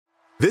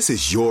This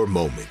is your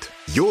moment,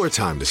 your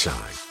time to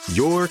shine,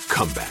 your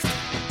comeback.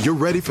 You're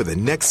ready for the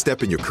next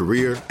step in your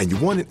career, and you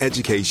want an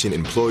education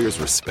employers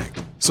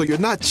respect. So you're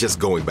not just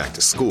going back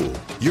to school,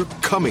 you're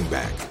coming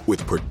back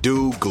with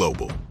Purdue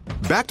Global.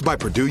 Backed by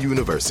Purdue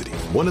University,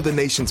 one of the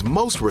nation's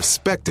most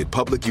respected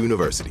public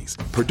universities,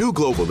 Purdue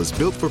Global is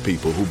built for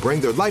people who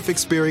bring their life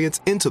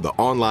experience into the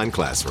online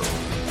classroom.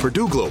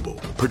 Purdue Global,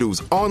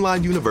 Purdue's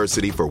online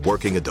university for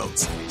working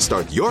adults.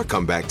 Start your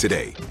comeback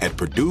today at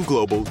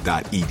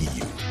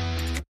purdueglobal.edu.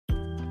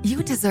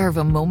 You deserve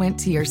a moment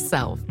to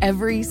yourself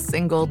every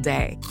single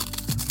day.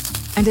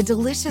 And a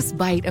delicious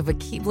bite of a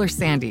Keebler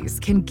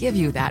Sandies can give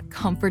you that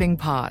comforting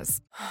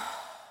pause.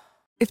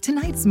 If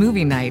tonight's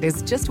movie night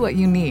is just what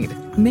you need,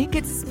 make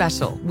it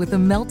special with the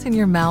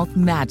melt-in-your-mouth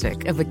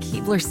magic of a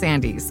Keebler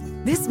Sandies.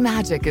 This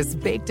magic is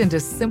baked into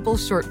simple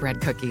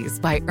shortbread cookies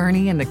by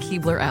Ernie and the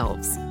Keebler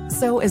Elves.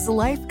 So as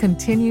life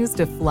continues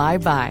to fly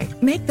by,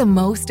 make the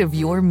most of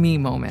your me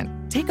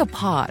moment. Take a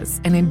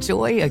pause and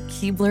enjoy a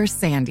Keebler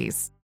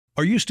Sandies.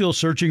 Are you still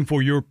searching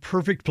for your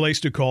perfect place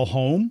to call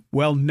home?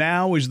 Well,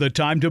 now is the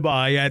time to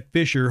buy at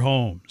Fisher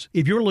Homes.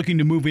 If you're looking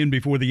to move in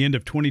before the end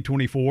of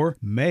 2024,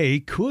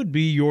 May could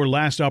be your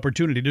last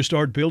opportunity to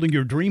start building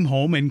your dream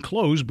home and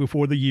close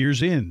before the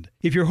year's end.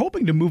 If you're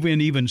hoping to move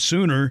in even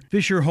sooner,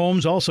 Fisher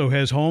Homes also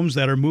has homes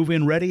that are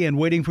move-in ready and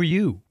waiting for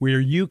you,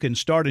 where you can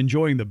start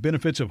enjoying the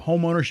benefits of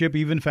homeownership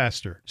even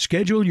faster.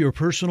 Schedule your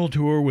personal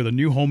tour with a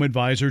new home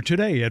advisor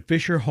today at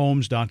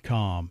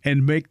FisherHomes.com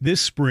and make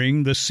this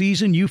spring the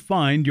season you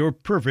find your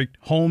perfect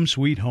home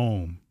sweet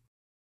home.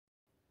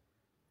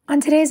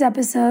 On today's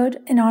episode,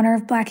 in honor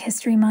of Black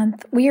History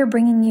Month, we are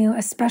bringing you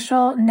a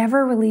special,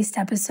 never-released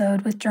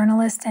episode with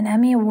journalist and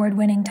Emmy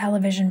Award-winning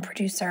television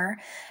producer,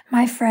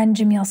 my friend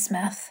Jamil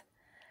Smith.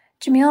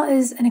 Jamil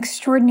is an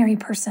extraordinary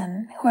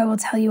person who I will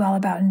tell you all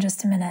about in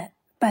just a minute,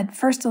 but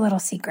first a little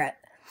secret.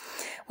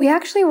 We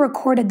actually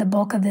recorded the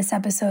bulk of this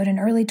episode in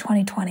early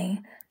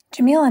 2020.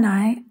 Jamil and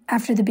I,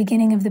 after the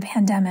beginning of the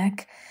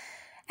pandemic,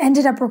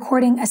 ended up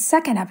recording a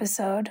second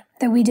episode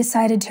that we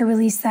decided to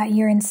release that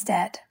year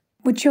instead,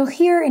 which you'll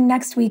hear in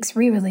next week's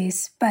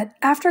re-release. But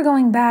after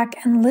going back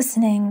and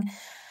listening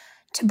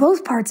to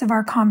both parts of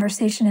our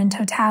conversation in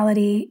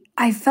totality,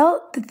 I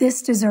felt that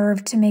this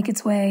deserved to make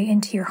its way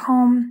into your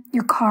home,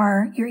 your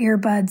car, your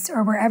earbuds,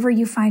 or wherever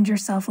you find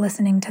yourself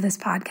listening to this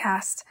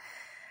podcast.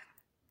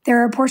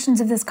 There are portions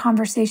of this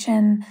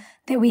conversation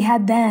that we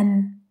had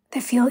then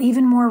that feel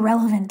even more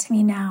relevant to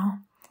me now.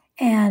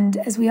 And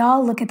as we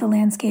all look at the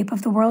landscape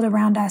of the world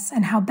around us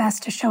and how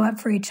best to show up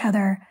for each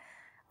other,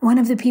 one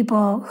of the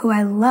people who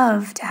I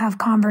love to have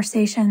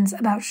conversations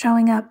about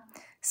showing up,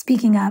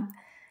 speaking up,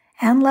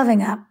 and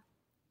loving up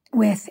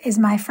with is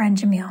my friend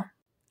Jamil.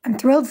 I'm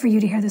thrilled for you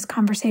to hear this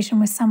conversation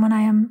with someone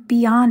I am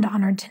beyond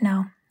honored to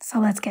know. So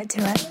let's get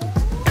to it.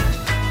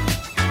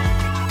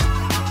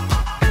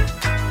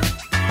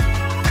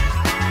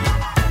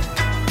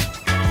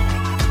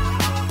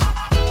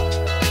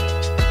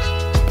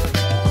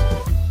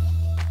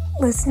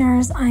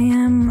 Listeners, I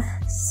am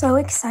so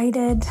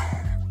excited,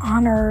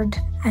 honored,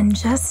 and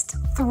just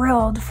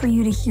thrilled for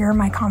you to hear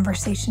my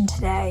conversation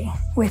today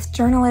with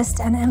journalist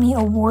and Emmy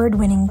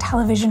Award-winning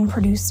television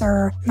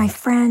producer, my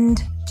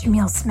friend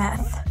Jamil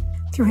Smith.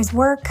 Through his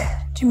work,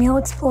 Jamil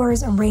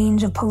explores a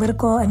range of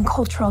political and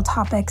cultural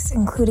topics,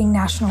 including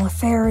national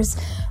affairs,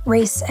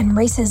 race and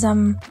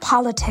racism,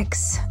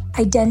 politics,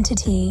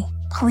 identity,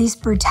 police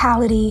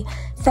brutality,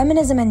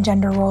 feminism and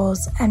gender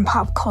roles, and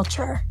pop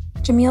culture.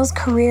 Jamil's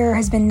career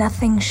has been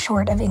nothing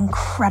short of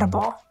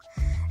incredible.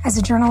 As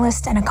a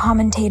journalist and a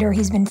commentator,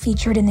 he's been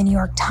featured in the New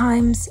York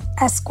Times,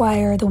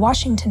 Esquire, The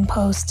Washington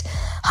Post,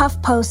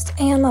 HuffPost,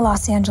 and the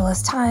Los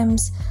Angeles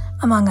Times,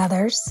 among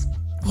others.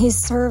 He's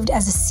served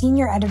as a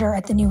senior editor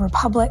at The New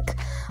Republic,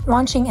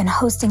 launching and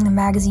hosting the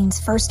magazine's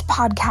first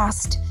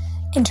podcast,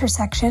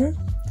 Intersection,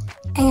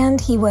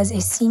 and he was a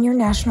senior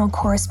national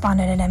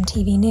correspondent at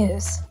MTV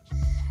News.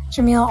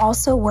 Jamil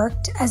also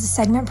worked as a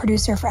segment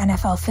producer for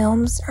NFL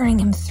Films, earning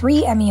him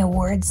 3 Emmy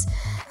Awards,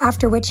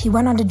 after which he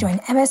went on to join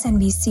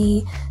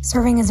MSNBC,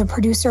 serving as a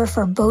producer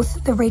for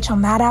both The Rachel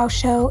Maddow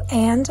Show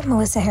and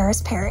Melissa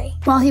Harris Perry.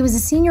 While he was a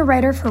senior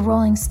writer for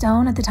Rolling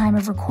Stone at the time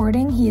of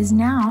recording, he is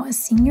now a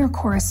senior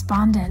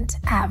correspondent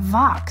at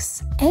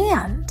Vox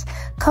and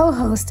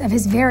co-host of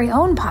his very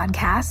own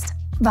podcast,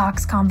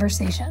 Vox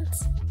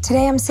Conversations.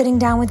 Today I'm sitting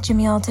down with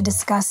Jamil to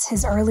discuss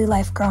his early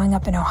life growing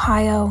up in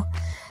Ohio,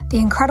 the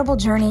incredible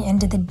journey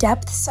into the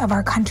depths of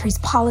our country's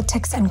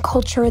politics and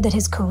culture that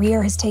his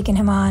career has taken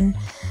him on,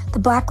 the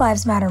Black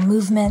Lives Matter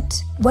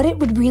movement, what it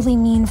would really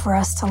mean for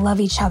us to love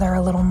each other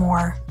a little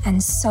more,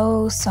 and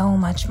so, so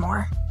much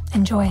more.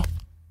 Enjoy.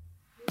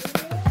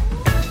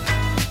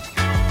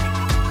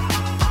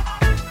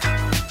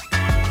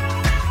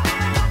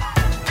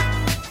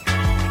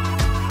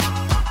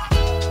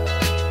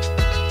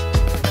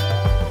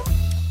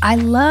 I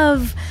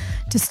love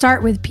to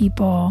start with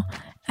people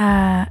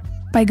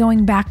by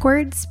going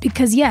backwards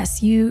because,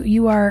 yes,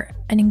 you are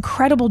an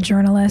incredible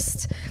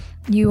journalist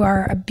You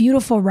are a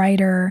beautiful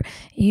writer.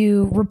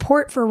 You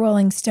report for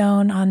Rolling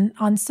Stone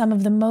on some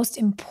of the most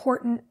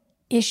important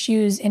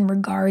issues in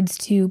regards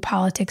to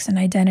politics and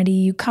identity.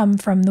 You come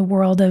from the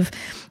world of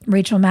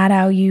Rachel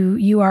Maddow.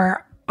 You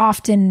are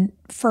often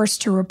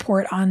first to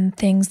report on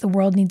things the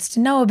world needs to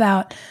know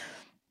about.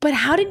 But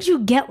how did you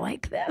get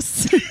like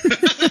this?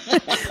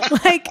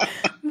 Like,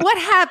 what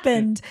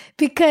happened?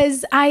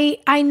 Because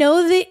I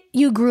know that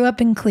you grew up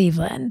in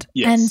Cleveland.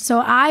 Yes. And so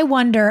I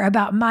wonder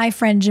about my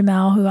friend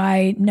Jamel, who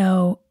I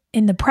know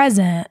in the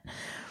present.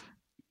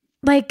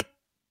 Like,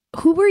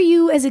 who were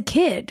you as a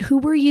kid? Who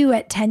were you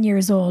at 10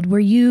 years old? Were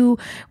you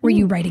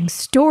writing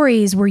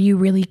stories? Were you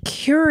really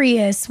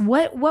curious?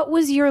 What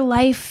was your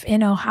life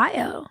in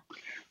Ohio?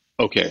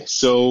 Okay,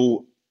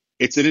 so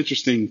it's an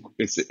interesting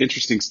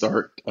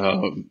start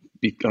on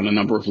a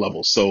number of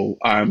levels. So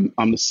I'm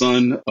the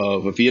son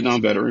of a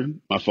Vietnam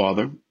veteran, my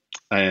father,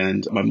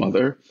 and my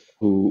mother,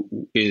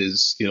 who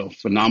is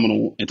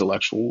phenomenal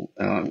intellectual,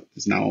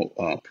 is now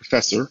a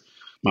professor.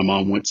 My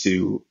mom went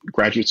to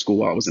graduate school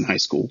while I was in high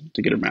school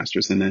to get her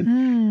master's, and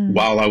then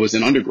while I was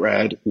in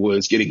undergrad,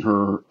 was getting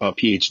her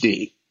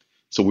PhD.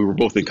 So we were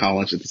both in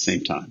college at the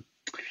same time,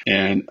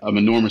 and I'm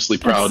enormously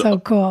proud. That's so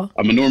cool.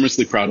 I'm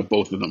enormously proud of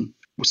both of them.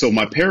 So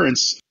my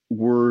parents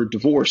were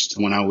divorced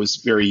when I was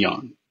very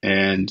young,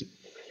 and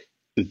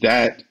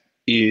that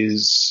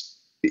is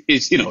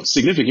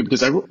significant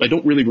because I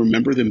don't really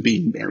remember them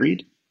being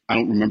married. I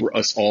don't remember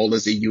us all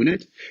as a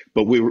unit,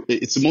 but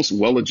it's the most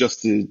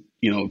well-adjusted,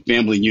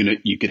 family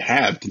unit you could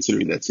have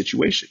considering that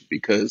situation,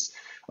 because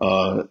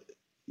they're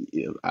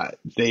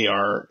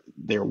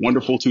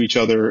wonderful to each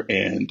other.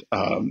 And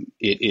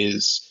it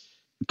is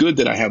good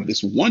that I have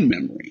this one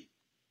memory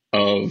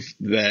of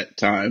that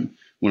time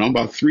when I'm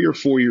about 3 or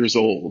 4 years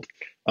old.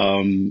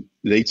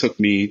 They took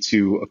me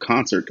to a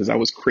concert because I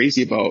was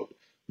crazy about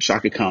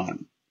Chaka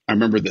Khan. I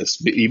remember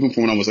this even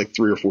from when I was like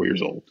 3 or 4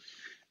 years old,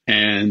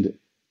 and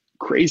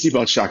crazy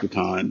about Chaka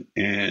Khan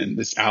and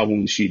this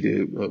album she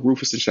did,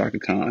 Rufus and Chaka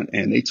Khan.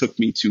 And they took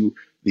me to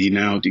the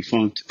now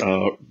defunct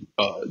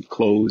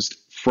closed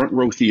Front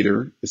Row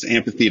Theater, this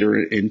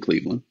amphitheater in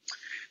Cleveland,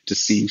 to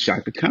see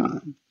Chaka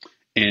Khan.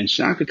 And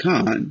Chaka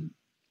Khan,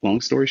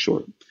 long story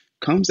short,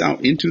 comes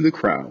out into the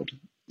crowd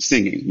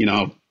singing,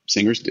 how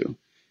singers do,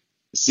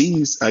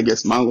 sees, I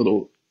guess, my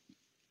little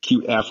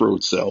cute Afro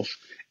self,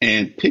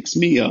 and picks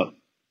me up,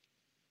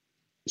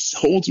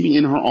 holds me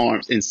in her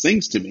arms, and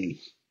sings to me.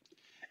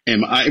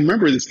 And I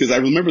remember this because I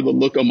remember the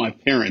look on my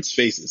parents'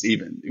 faces,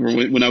 even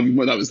when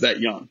I was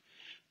that young,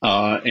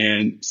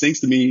 and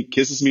sings to me,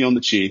 kisses me on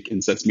the cheek,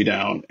 and sets me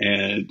down.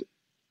 And,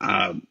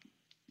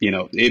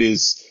 it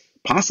is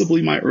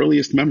possibly my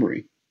earliest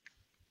memory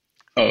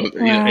of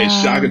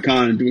Chaka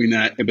Khan doing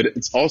that. But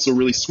it's also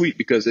really sweet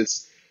because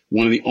it's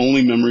one of the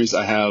only memories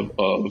I have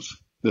of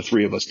the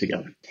three of us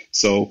together.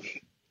 So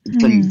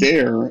from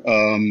there,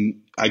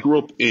 I grew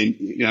up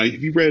in,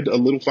 have you read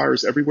Little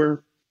Fires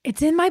Everywhere?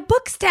 It's in my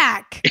book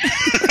stack.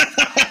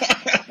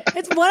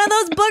 It's one of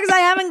those books I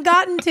haven't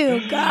gotten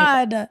to.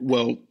 God.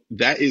 Well,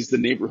 that is the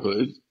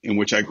neighborhood in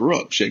which I grew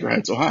up, Shaker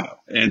Heights, Ohio.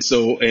 And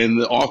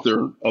the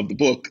author of the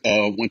book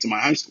went to my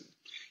high school.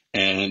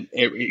 And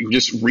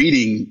just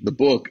reading the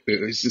book,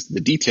 it's just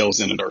the details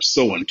in it are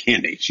so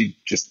uncanny. She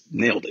just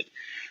nailed it.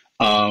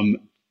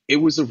 It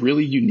was a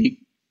really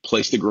unique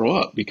place to grow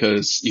up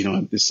because,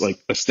 this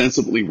like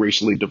ostensibly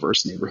racially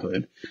diverse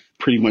neighborhood,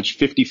 pretty much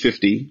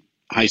 50-50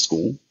 high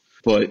school.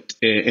 But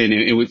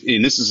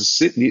this is a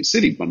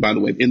city, by the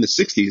way, in the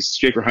 60s,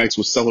 Shaker Heights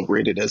was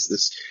celebrated as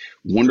this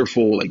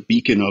wonderful like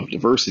beacon of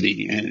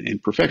diversity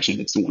and perfection.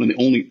 It's one of the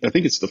only, I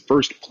think it's the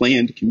first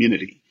planned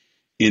community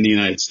in the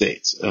United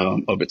States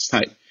of its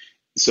type.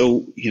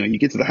 So, you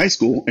get to the high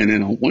school, and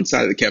then on one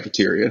side of the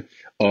cafeteria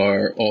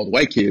are all the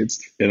white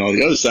kids, and on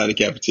the other side of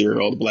the cafeteria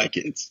are all the black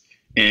kids.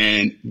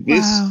 And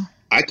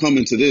I come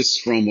into this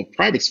from a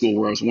private school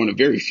where I was one of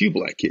very few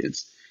black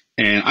kids,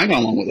 and I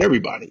got along with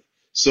everybody.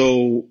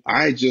 So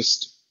I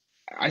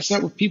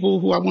sat with people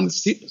who I wanted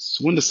to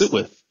sit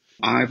with.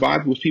 I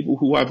vibed with people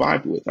who I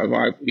vibed with.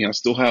 I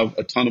still have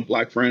a ton of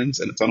black friends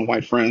and a ton of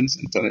white friends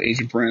and a ton of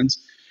Asian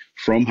friends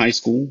from high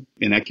school.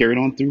 And that carried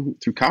on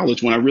through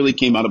college when I really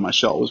came out of my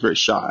shell. I was very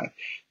shy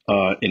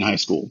in high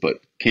school, but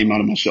came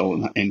out of my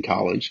shell in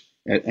college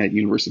at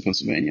University of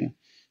Pennsylvania.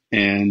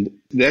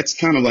 And that's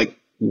kind of like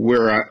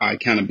where I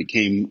kind of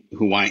became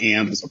who I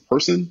am as a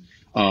person.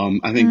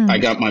 I think I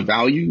got my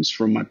values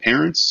from my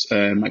parents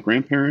and my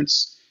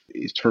grandparents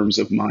in terms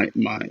of my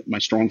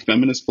strong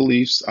feminist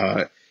beliefs.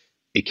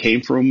 It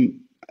came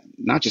from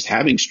not just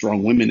having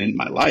strong women in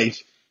my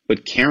life,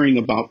 but caring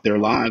about their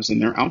lives and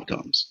their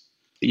outcomes.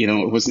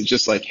 It wasn't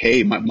just like,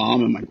 hey, my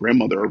mom and my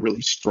grandmother are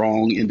really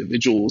strong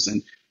individuals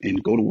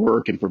and go to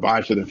work and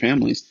provide for their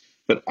families.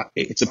 But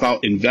it's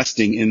about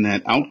investing in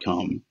that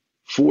outcome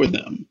for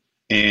them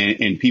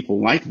and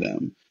people like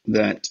them.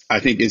 That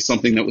I think is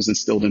something that was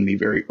instilled in me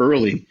very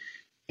early.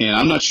 And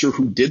I'm not sure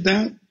who did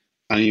that.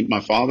 I mean, my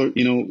father,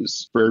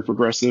 was very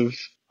progressive.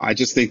 I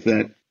just think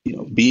that,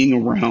 being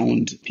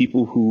around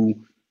people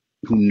who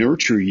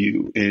nurture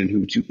you and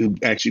who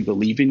actually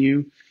believe in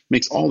you,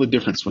 makes all the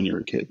difference when you're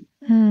a kid.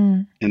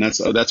 Mm. And that's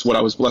what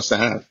I was blessed to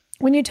have.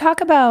 When you talk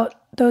about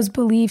those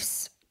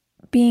beliefs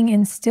being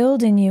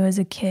instilled in you as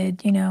a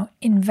kid,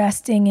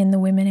 investing in the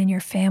women in your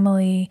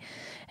family,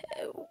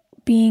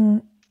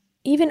 being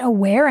even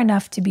aware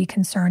enough to be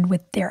concerned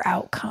with their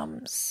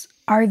outcomes,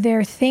 are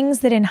there things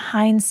that in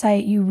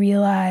hindsight you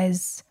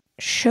realize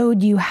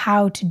showed you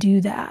how to do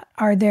that?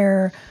 Are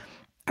there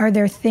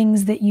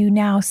things that you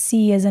now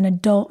see as an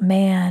adult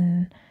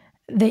man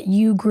that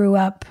you grew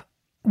up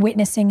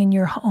witnessing in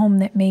your home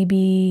that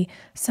maybe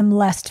some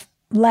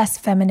less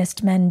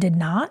feminist men did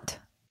not?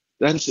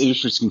 That is an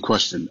interesting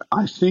question.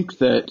 I think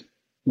that,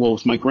 well,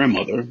 with my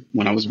grandmother,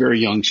 when I was very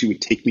young, she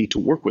would take me to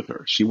work with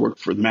her. She worked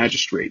for the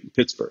magistrate in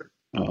Pittsburgh.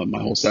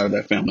 My whole side of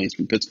that family is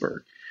from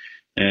Pittsburgh.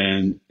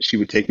 And she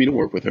would take me to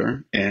work with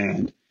her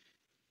and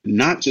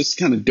not just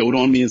kind of dote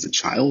on me as a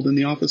child in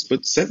the office,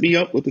 but set me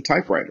up with a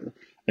typewriter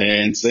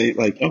and say,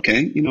 like,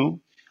 okay,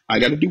 I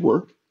got to do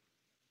work.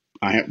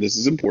 This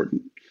is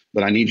important,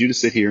 but I need you to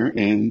sit here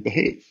and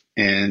behave.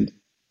 And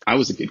I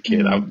was a good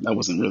kid. That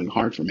wasn't really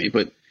hard for me,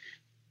 but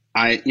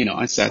I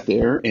sat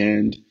there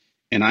and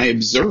I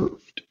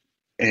observed.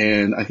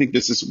 And I think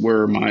this is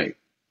where my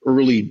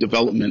early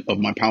development of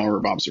my power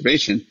of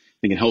observation, I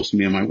think it helps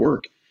me in my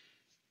work.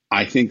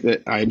 I think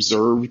that I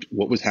observed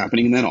what was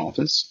happening in that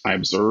office. I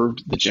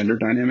observed the gender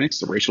dynamics,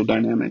 the racial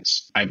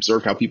dynamics. I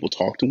observed how people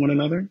talk to one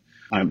another.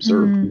 I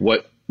observed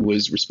what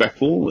was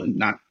respectful and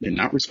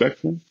not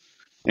respectful.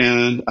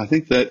 And I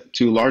think that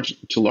to a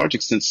large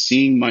extent,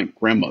 seeing my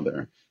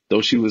grandmother,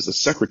 though she was a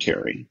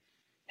secretary,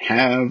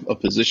 have a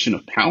position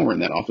of power in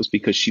that office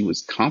because she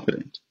was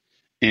competent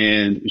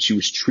and she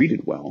was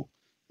treated well,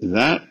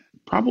 that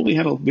probably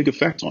had a big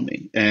effect on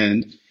me.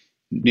 And,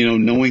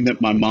 knowing that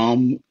my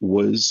mom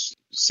was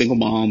a single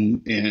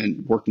mom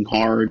and working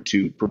hard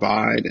to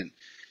provide,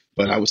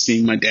 but I was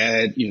seeing my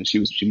dad,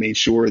 she made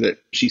sure that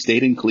she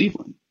stayed in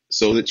Cleveland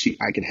so that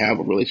I could have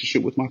a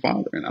relationship with my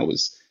father. And I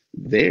was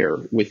there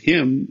with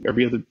him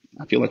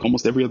I feel like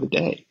almost every other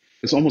day.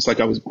 It's almost like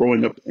I was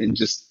growing up in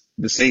just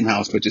the same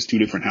house, but just two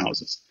different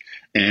houses.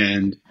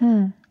 And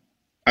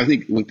I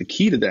think the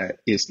key to that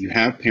is you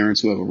have parents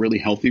who have a really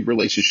healthy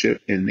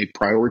relationship and they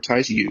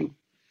prioritize you.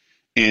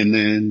 And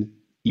then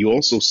you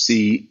also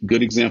see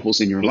good examples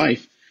in your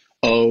life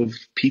of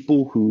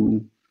people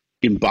who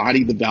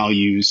embody the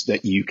values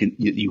that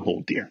you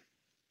hold dear,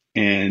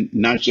 and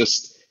not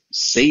just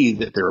say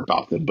that they're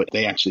about them, but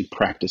they actually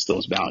practice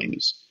those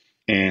values.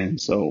 And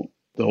so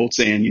the old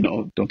saying,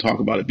 don't talk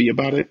about it, be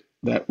about it,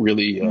 that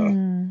really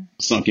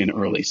sunk in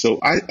early. So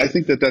I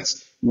think that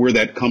that's where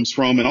that comes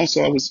from. And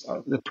also I was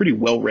a pretty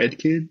well-read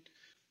kid.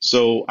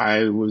 So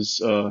I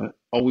was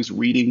always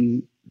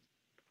reading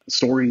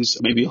stories,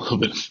 maybe a little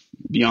bit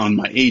beyond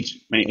my age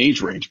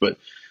range, but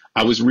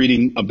I was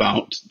reading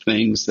about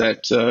things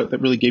that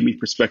really gave me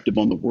perspective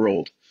on the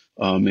world,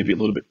 maybe a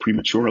little bit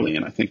prematurely.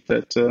 And I think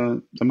that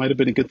that might have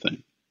been a good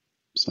thing.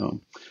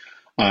 So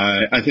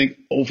I think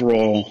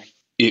overall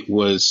it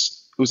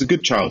was a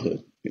good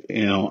childhood.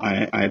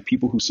 I had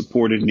people who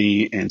supported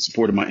me and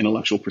supported my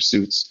intellectual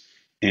pursuits.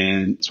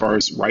 And as far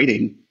as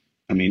writing,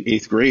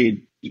 eighth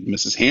grade,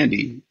 Mrs.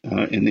 Handy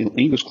in the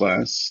English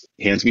class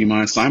hands me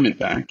my assignment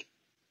back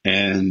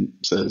and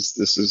says,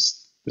 this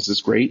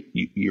is great.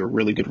 You're a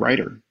really good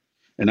writer.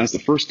 And that's the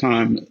first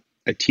time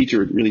a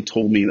teacher really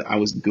told me that I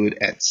was good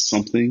at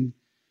something.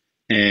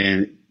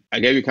 And I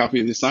gave a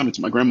copy of the assignment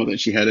to my grandmother, and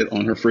she had it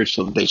on her fridge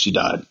till the day she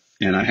died.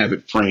 And I have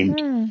it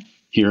framed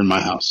here in my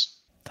house.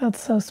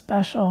 That's so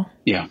special.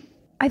 Yeah.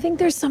 I think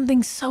there's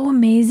something so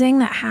amazing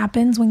that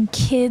happens when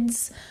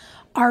kids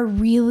are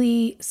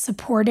really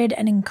supported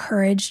and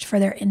encouraged for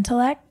their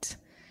intellect,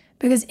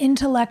 because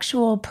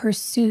intellectual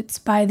pursuits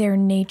by their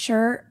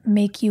nature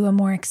make you a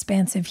more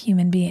expansive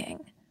human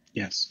being.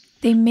 Yes.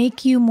 They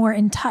make you more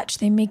in touch.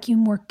 They make you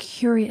more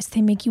curious.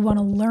 They make you want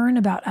to learn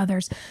about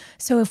others.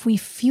 So if we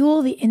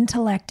fuel the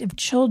intellect of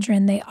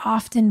children, they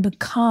often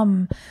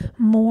become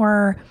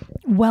more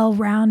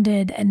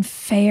well-rounded and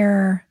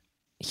fair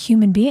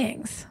human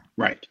beings.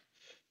 Right.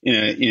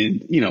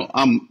 And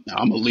I'm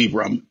a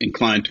Libra. I'm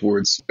inclined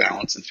towards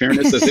balance and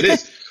fairness as it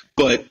is.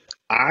 But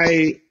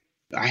I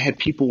had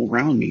people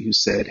around me who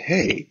said,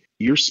 hey,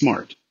 you're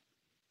smart.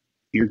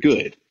 You're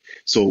good.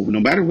 So no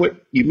matter what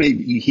you may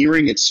be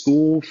hearing at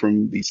school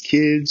from these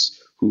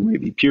kids who may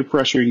be peer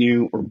pressuring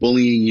you or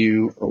bullying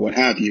you or what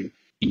have you,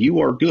 you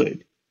are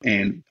good.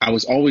 And I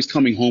was always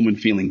coming home and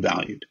feeling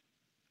valued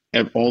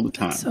all the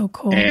time. That's so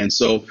cool. And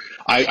so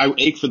I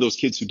ache for those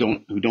kids who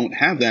don't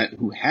have that,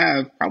 who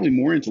have probably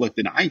more intellect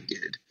than I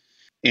did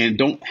and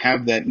don't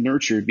have that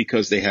nurtured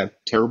because they have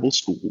terrible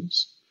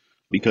schools,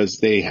 because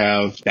they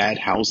have bad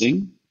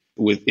housing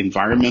with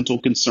environmental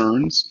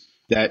concerns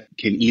that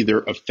can either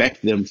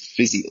affect them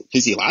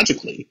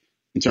physiologically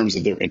in terms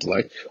of their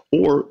intellect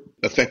or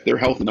affect their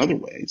health in other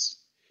ways.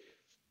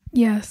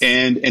 Yes.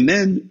 And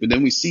then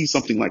we see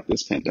something like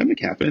this pandemic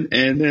happen,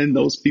 and then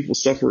those people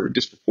suffer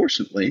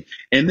disproportionately.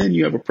 And then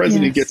you have a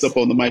president gets up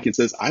on the mic and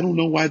says, I don't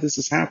know why this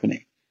is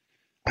happening.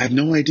 I have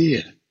no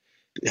idea.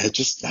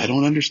 I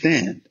don't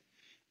understand.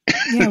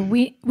 Yeah,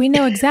 we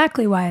know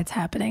exactly why it's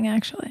happening,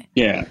 actually.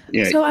 Yeah.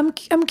 So I'm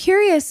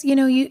curious,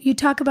 you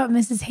talk about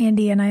Mrs.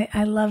 Handy, and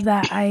I love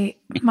that.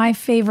 My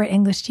favorite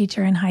English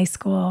teacher in high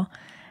school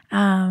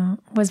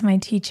was my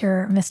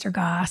teacher, Mr.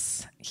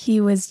 Goss.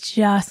 He was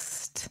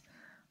just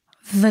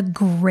the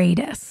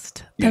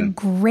greatest,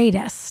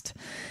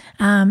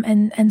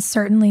 and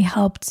certainly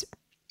helped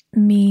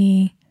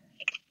me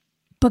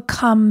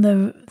become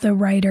the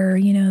writer,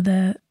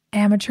 the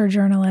amateur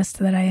journalist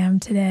that I am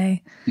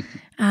today.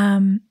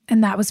 And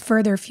that was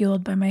further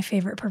fueled by my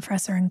favorite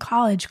professor in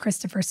college,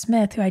 Christopher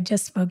Smith, who I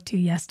just spoke to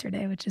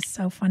yesterday, which is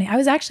so funny. I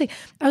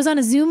was on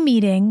a Zoom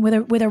meeting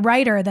with a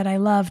writer that I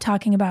love,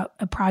 talking about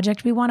a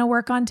project we want to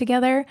work on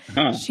together.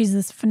 Huh. She's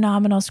this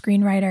phenomenal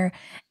screenwriter.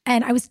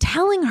 And I was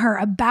telling her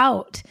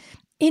about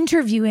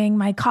interviewing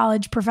my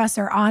college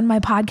professor on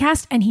my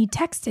podcast, and he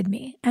texted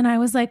me. And I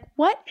was like,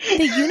 what?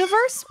 The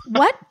universe?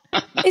 What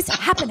is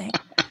happening?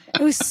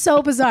 It was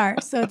so bizarre.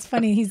 So it's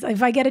funny.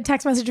 If I get a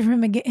text message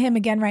from him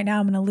again right now,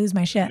 I'm going to lose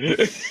my shit.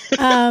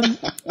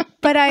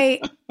 But I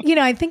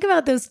think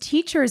about those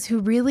teachers who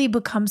really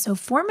become so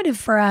formative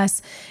for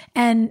us.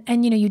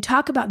 And you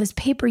talk about this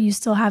paper you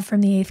still have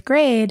from the 8th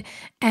grade.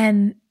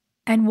 And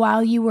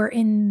while you were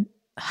in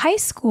high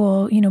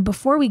school,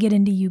 before we get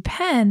into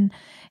UPenn,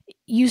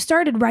 you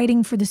started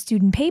writing for the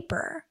student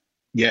paper.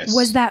 Yes.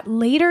 Was that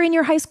later in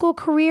your high school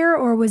career,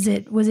 or was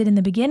it in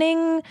the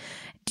beginning?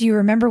 Do you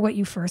remember what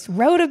you first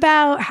wrote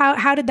about?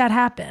 How did that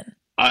happen?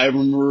 I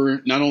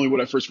remember not only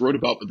what I first wrote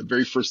about, but the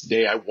very first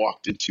day I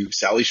walked into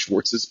Sally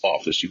Schwartz's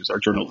office. She was our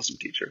journalism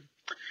teacher,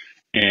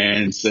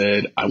 and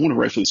said, I want to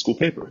write for the school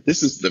paper.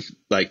 This is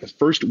the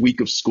first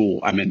week of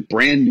school. I'm in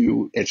brand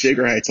new at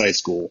Shaker Heights High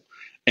School.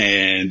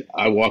 And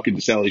I walk into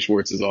Sally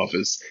Schwartz's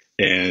office,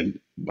 and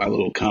my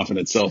little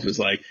confident self is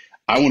like,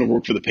 I want to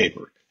work for the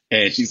paper.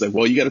 And she's like,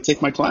 well, you got to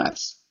take my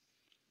class.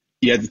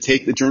 You had to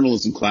take the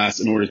journalism class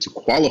in order to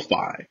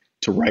qualify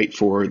to write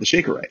for the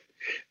Shakerite.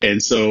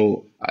 And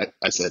so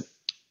I said,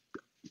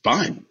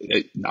 fine,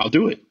 I'll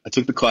do it. I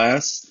took the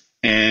class,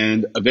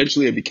 and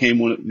eventually I became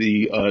one of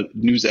the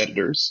news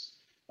editors.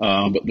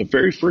 But the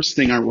very first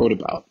thing I wrote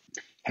about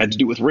had to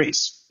do with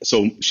race.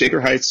 So Shaker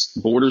Heights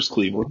borders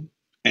Cleveland,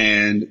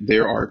 and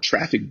there are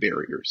traffic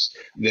barriers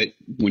that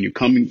when you're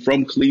coming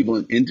from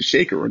Cleveland into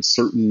Shaker on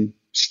certain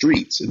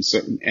streets and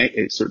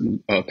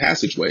certain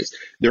passageways,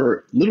 there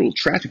are little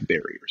traffic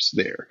barriers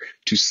there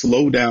to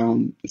slow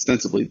down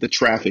ostensibly the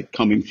traffic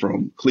coming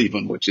from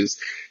Cleveland, which is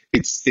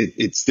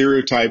it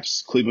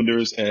stereotypes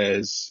Clevelanders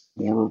as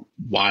more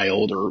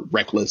wild or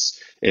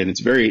reckless, and it's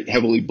a very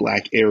heavily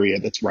black area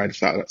that's right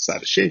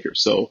outside of Shaker.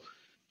 So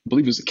I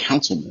believe it was a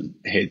councilman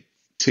had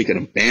taken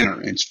a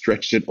banner and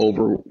stretched it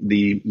over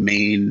the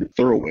main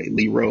thoroughway,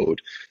 Lee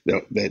Road,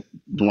 that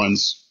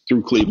runs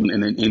through Cleveland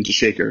and then into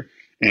Shaker.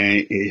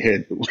 And it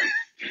had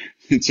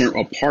it's an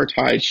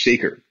apartheid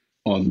Shaker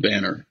on the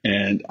banner.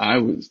 And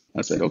I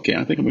said, okay,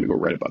 I think I'm going to go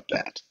write about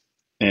that.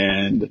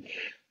 And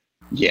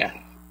yeah,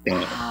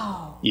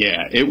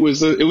 it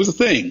was a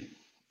thing.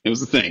 It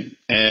was a thing.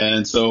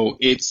 And so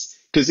it's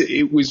because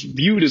it was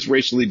viewed as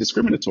racially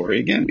discriminatory,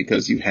 again,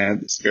 because you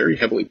have this very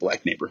heavily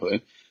black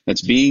neighborhood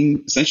that's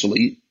being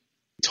essentially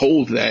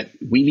told that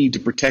we need to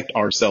protect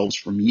ourselves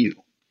from you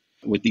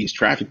with these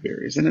traffic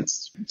barriers. And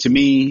it's, to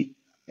me,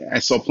 I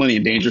saw plenty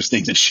of dangerous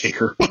things in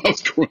Shaker when I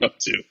was growing up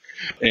too.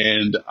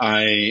 And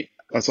I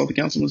saw the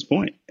councilman's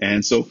point.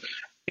 And so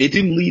it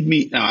didn't lead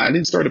me. I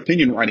didn't start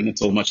opinion writing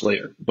until much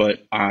later,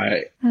 but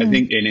I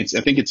think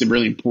it's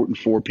really important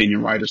for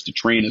opinion writers to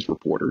train as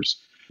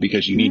reporters,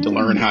 because you need to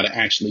learn how to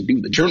actually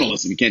do the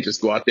journalism. You can't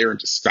just go out there and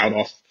just spout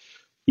off,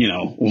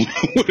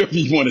 whatever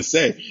you want to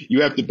say.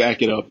 You have to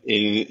back it up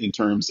in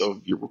terms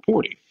of your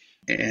reporting.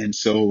 And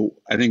so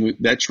I think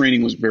that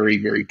training was very,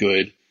 very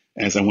good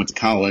as I went to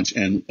college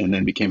and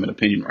then became an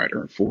opinion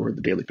writer for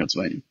the Daily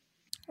Pennsylvanian.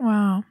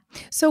 Wow.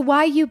 So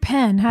why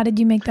UPenn? How did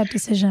you make that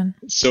decision?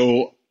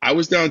 So I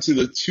was down to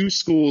the two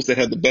schools that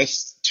had the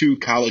best two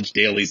college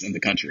dailies in the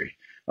country,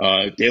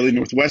 Daily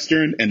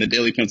Northwestern and the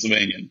Daily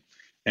Pennsylvanian.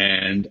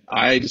 And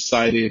I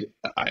decided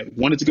I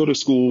wanted to go to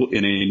school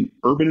in an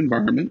urban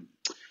environment.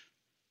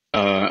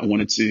 I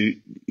wanted to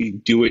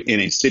do it in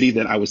a city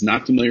that I was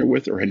not familiar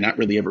with or had not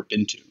really ever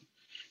been to.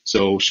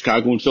 So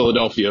Chicago and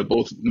Philadelphia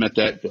both met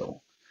that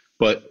bill.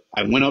 But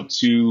I went up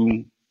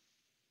to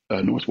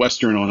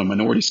Northwestern on a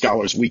minority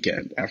scholars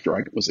weekend after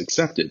I was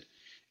accepted.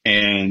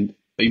 And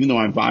even though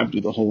I vibed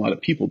with a whole lot of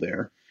people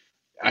there,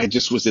 I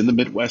just was in the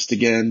Midwest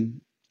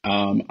again.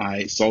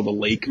 I saw the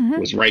lake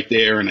was right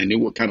there, and I knew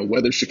what kind of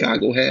weather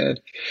Chicago had.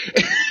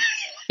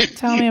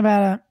 Tell me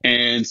about it.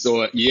 And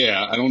so,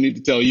 I don't need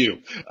to tell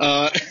you.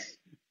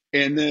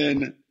 And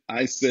then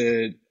I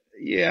said,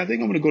 I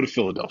think I'm going to go to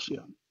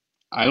Philadelphia.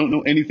 I don't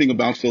know anything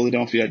about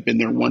Philadelphia. I'd been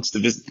there once to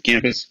visit the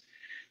campus.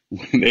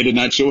 They did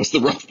not show us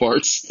the rough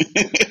parts,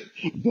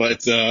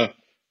 but I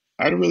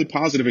had a really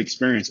positive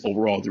experience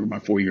overall through my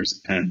 4 years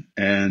at Penn.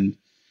 And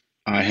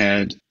I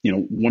had,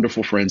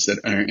 wonderful friends that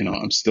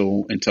I'm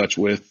still in touch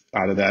with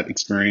out of that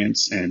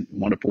experience, and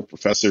wonderful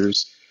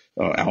professors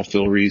Al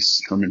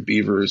Filreis, Herman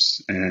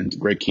Beavers, and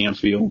Greg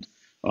Canfield,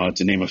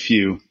 to name a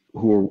few,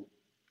 who were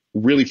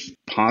really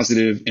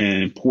positive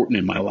and important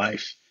in my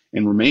life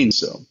and remain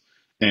so.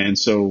 And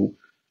so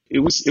it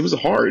was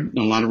hard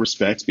in a lot of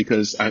respects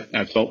because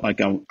I felt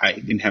like I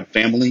didn't have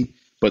family.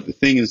 But the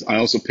thing is, I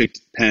also picked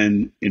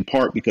Penn in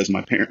part because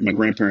my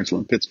grandparents were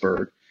in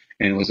Pittsburgh,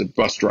 and it was a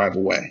bus drive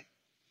away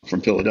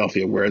from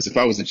Philadelphia. Whereas if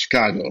I was in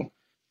Chicago,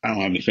 I don't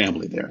have any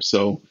family there.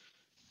 So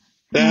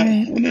that,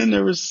 right. And then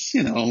there was,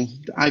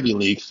 the Ivy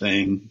League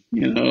thing,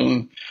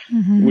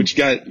 which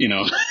got,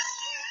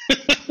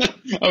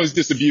 I was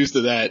disabused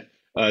of that,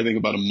 I think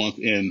about a month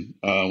in,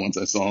 once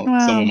I saw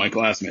some of my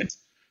classmates.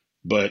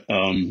 But,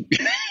 Donald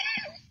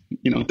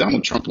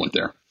Trump went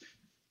there.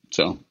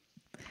 So,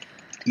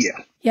 yeah.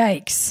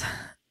 Yikes.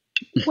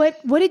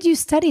 What did you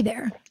study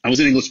there? I was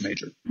an English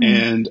major.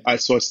 And I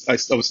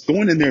was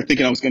going in there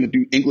thinking I was going to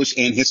do English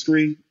and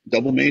history,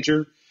 double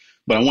major,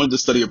 but I wanted to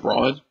study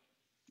abroad.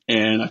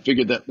 And I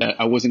figured that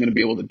I wasn't going to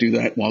be able to do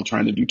that while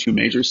trying to do two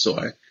majors. So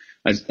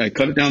I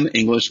cut it down to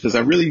English because I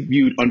really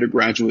viewed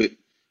undergraduate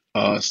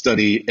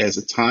study as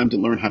a time to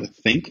learn how to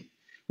think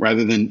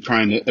rather than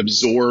trying to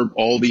absorb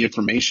all the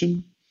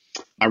information.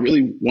 I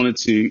really wanted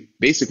to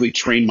basically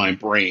train my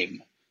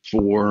brain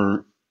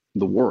for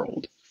the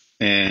world.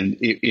 And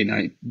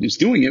I was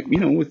doing it,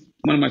 with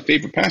one of my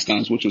favorite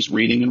pastimes, which was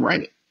reading and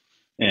writing.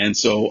 And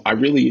so I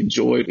really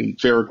enjoyed, and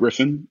Farrah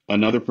Griffin,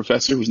 another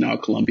professor who's now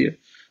at Columbia,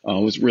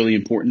 was really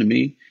important to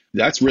me.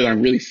 That's where I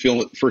really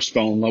first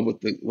fell in love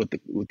with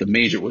the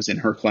major, was in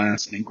her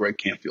class and in Greg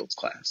Canfield's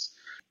class.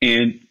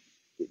 And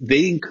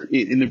the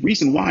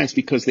reason why is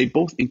because they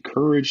both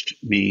encouraged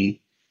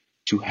me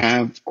to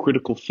have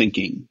critical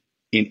thinking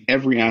in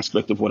every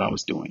aspect of what I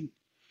was doing.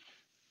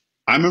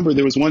 I remember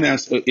there was one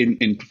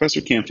in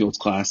Professor Canfield's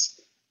class,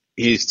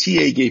 his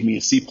TA gave me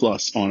a C+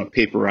 on a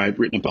paper I'd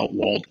written about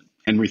Walden,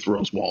 Henry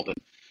Thoreau's Walden,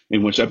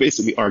 in which I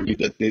basically argued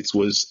that this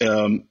was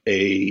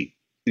the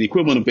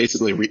equivalent of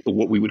basically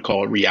what we would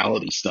call a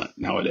reality stunt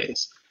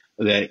nowadays,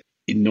 that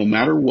no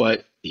matter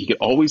what, he could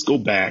always go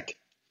back.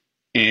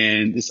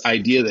 And this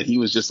idea that he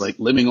was just like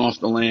living off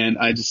the land,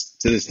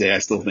 to this day, I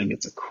still think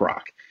it's a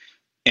crock.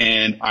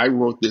 And I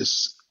wrote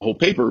this whole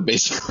paper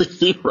basically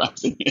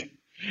theorizing it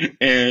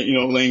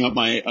and, laying out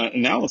my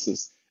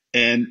analysis.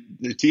 And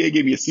the TA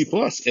gave me a C+,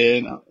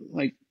 and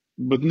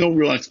with no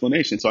real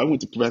explanation. So I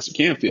went to Professor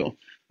Canfield.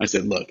 I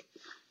said, look,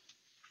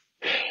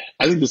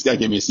 I think this guy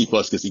gave me a C+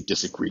 because he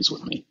disagrees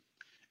with me.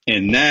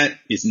 And that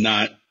is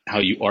not how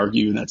you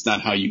argue, and that's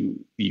not how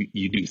you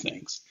do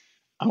things.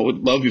 I would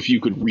love if you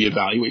could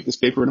reevaluate this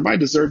paper. And if I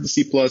deserve the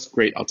C+,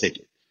 great, I'll take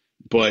it.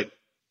 But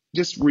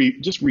just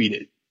read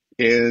it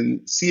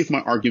and see if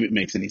my argument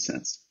makes any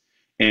sense.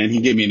 And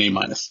he gave me an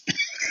A-.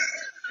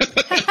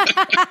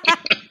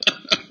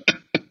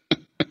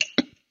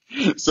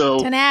 So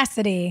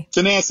tenacity,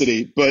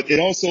 but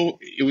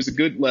it was a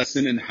good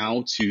lesson in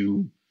how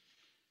to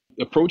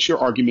approach your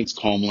arguments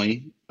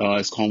calmly,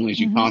 as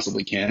you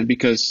possibly can,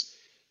 because,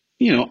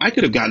 I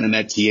could have gotten in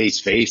that TA's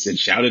face and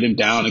shouted him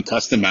down and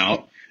cussed him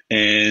out.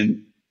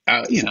 And,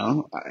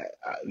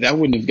 that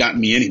wouldn't have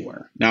gotten me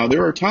anywhere. Now,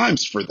 there are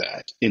times for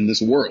that in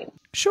this world.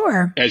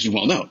 Sure. As you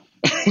well know.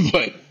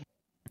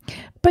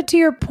 But to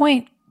your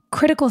point,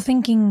 critical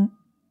thinking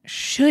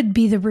should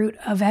be the root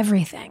of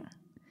everything.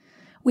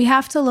 We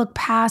have to look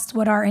past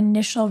what our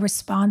initial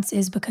response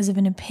is because of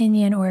an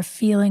opinion or a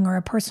feeling or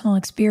a personal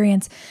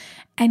experience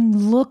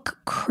and look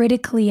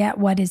critically at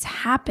what is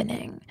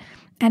happening.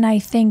 And I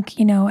think,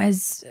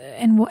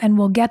 and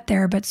we'll get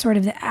there, but sort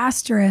of the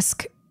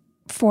asterisk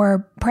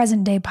for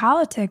present day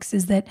politics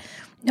is that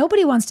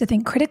nobody wants to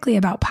think critically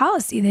about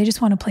policy. They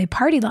just want to play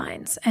party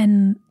lines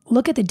and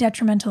look at the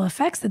detrimental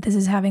effects that this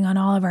is having on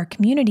all of our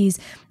communities,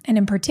 and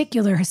in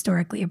particular,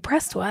 historically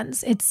oppressed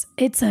ones.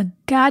 It's a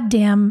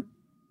goddamn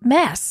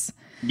mess.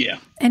 Yeah.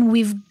 And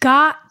we've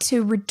got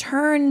to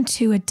return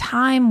to a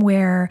time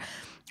where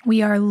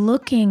we are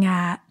looking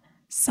at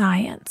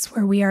science,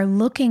 where we are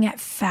looking at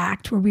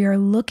fact, where we are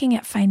looking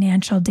at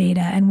financial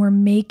data, and we're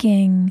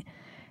making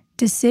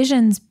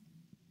decisions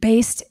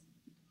based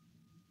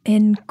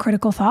in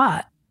critical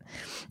thought.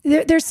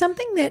 There's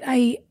something that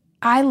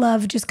I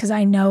love just because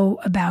I know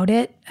about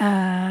it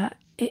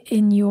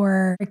in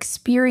your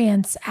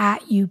experience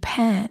at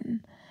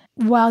UPenn.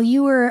 While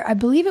you were, I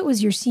believe it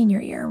was your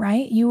senior year,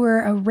 right? You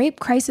were a rape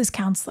crisis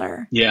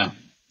counselor. Yeah.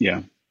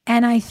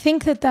 And I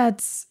think that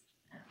that's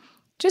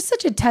just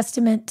such a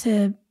testament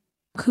to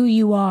who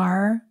you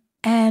are.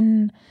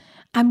 And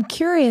I'm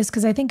curious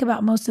because I think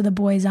about most of the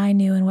boys I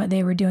knew and what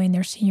they were doing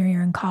their senior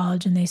year in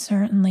college, and they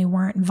certainly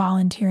weren't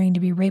volunteering to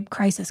be rape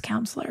crisis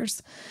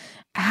counselors.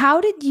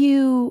 How did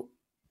you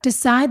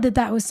decide that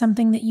that was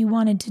something that you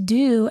wanted to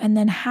do? And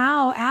then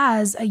how,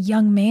 as a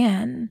young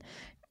man,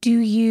 do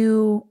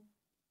you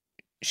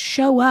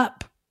show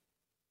up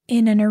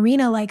in an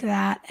arena like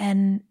that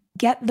and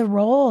get the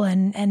role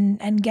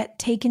and get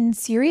taken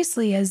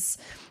seriously as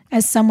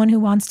someone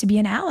who wants to be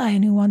an ally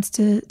and who wants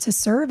to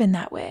serve in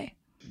that way?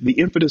 The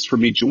impetus for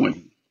me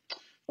joining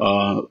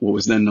what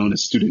was then known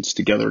as Students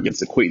Together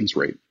Against Acquaintance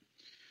Rape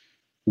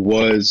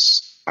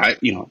was I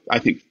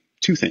think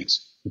two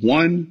things.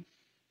 One,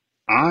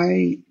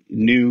 I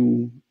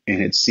knew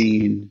and had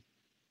seen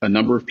a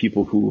number of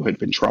people who had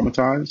been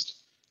traumatized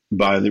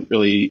by the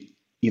really,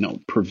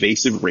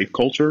 pervasive rape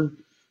culture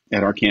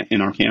at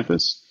in our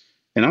campus.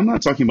 And I'm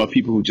not talking about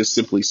people who just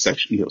simply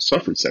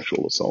suffered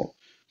sexual assault,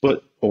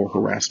 or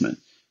harassment,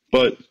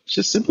 but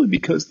just simply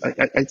because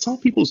I saw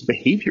people's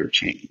behavior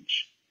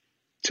change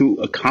to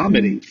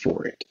accommodate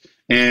for it.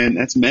 And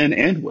that's men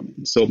and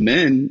women. So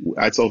men,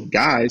 I saw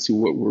guys who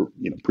were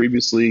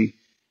previously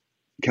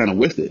kind of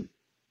with it.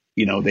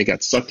 They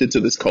got sucked into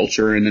this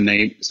culture, and then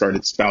they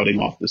started spouting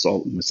off this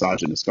all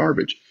misogynist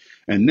garbage.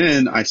 And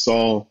then I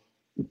saw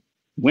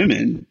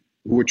women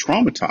who were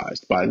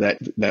traumatized by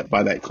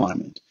that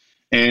climate.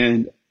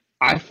 And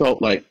I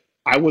felt like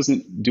I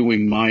wasn't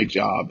doing my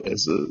job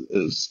as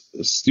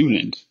a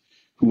student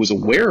who was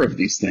aware of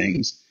these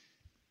things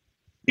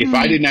if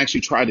I didn't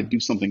actually try to do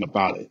something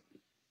about it.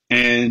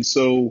 And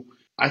so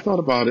I thought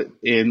about it,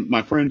 and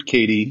my friend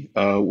Katie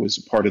was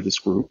part of this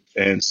group.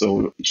 And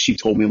so she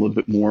told me a little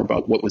bit more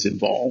about what was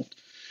involved.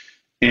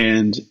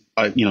 And,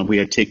 we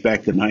had Take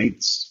Back the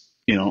Nights,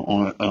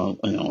 on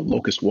a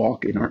Locust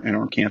Walk in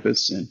our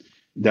campus. And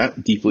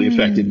that deeply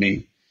affected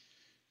me.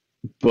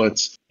 But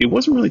it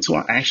wasn't really until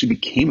I actually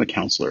became a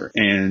counselor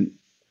and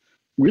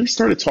really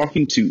started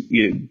talking to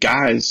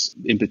guys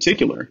in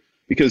particular,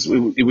 because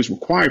it was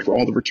required for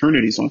all the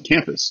fraternities on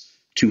campus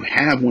to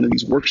have one of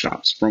these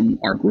workshops from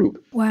our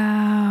group.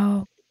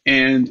 Wow.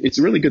 And it's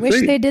a really good thing.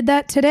 Wish they did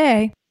that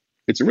today.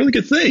 It's a really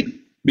good thing,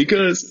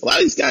 because a lot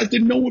of these guys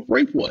didn't know what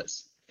rape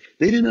was.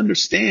 They didn't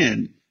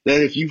understand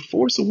that if you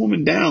force a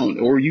woman down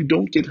or you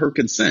don't get her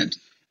consent,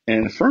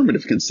 and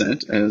affirmative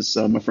consent, as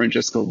my friend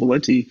Jessica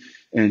Valenti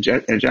and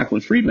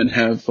Jacqueline Friedman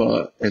have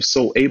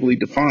so ably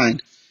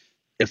defined,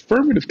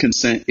 affirmative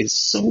consent is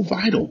so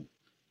vital.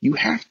 You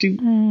have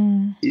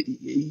to,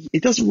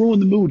 it doesn't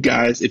ruin the mood,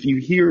 guys, if you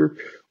hear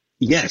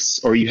yes,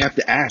 or you have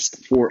to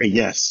ask for a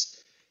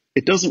yes.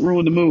 It doesn't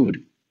ruin the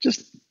mood.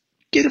 Just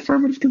get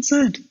affirmative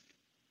consent.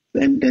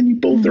 Then you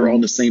both are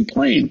on the same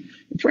plane.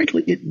 And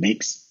frankly, it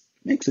makes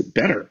it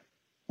better.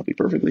 I'll be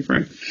perfectly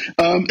frank.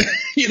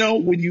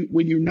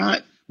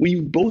 When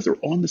you both are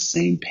on the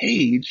same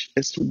page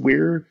as to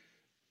where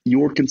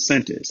your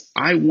consent is.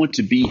 I want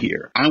to be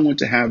here. I want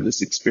to have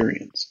this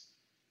experience.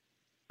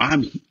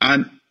 I'm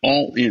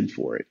all in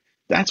for it.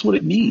 That's what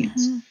it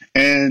means.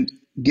 And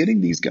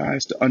getting these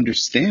guys to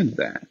understand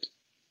that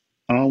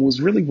was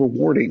really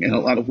rewarding in a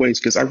lot of ways,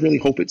 because I really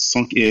hope it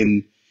sunk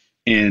in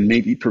and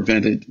maybe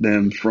prevented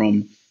them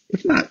from,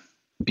 if not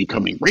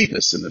becoming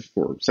rapists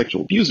or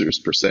sexual abusers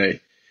per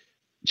se,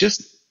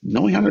 just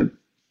knowing how to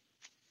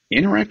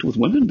interact with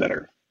women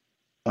better,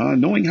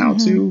 knowing how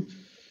to,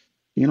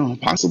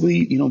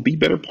 possibly, be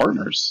better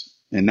partners.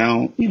 And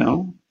now,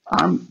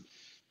 I'm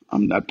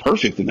not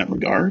perfect in that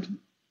regard,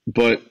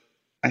 but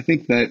I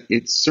think that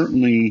it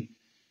certainly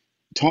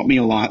taught me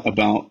a lot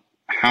about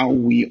how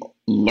we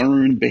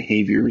learn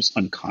behaviors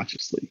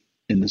unconsciously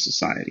in the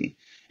society,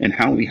 and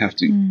how we have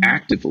to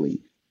actively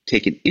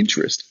take an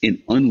interest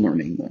in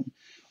unlearning them,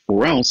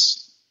 or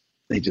else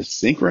they just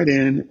sink right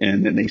in,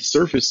 and then they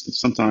surface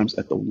sometimes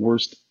at the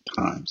worst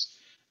times.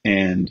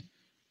 And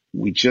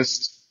we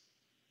just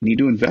need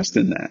to invest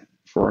in that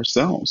for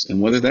ourselves.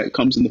 And whether that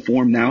comes in the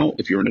form now,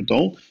 if you're an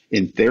adult,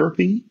 in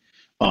therapy,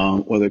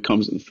 whether it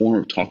comes in the form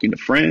of talking to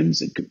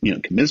friends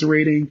and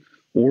commiserating,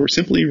 or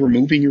simply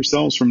removing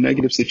yourselves from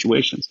negative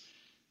situations,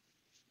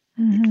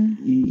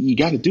 you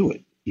got to do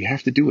it. You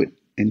have to do it,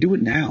 and do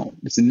it now.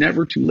 It's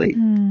never too late.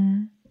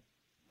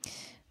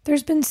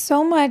 There's been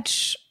so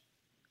much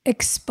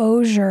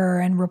exposure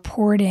and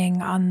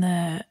reporting on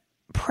the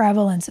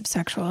prevalence of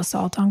sexual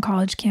assault on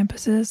college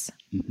campuses.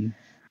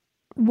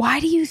 Why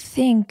do you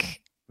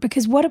think,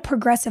 because what a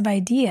progressive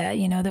idea,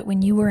 that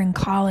when you were in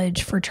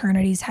college,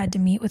 fraternities had to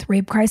meet with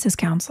rape crisis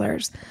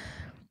counselors.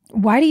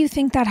 Why do you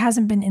think that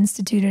hasn't been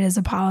instituted as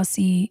a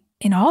policy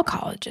in all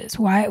colleges?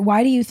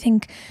 Why do you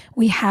think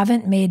we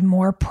haven't made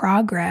more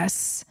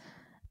progress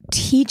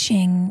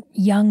teaching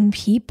young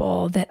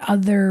people that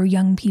other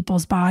young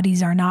people's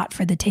bodies are not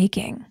for the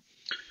taking?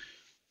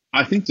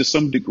 I think to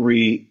some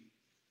degree,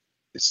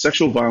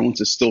 sexual violence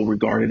is still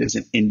regarded as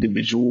an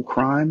individual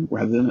crime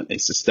rather than a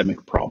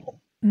systemic problem.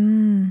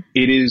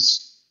 It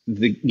is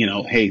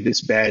hey,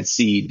 this bad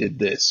seed did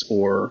this,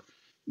 or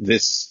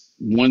this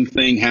one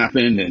thing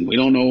happened and we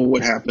don't know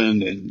what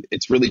happened, and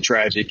it's really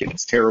tragic and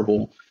it's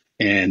terrible,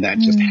 and that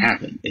just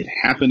happened. It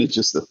happened. It's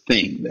just a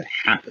thing that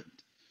happened.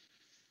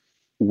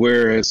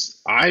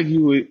 Whereas I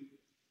view it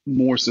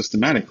more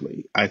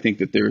systematically. I think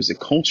that there is a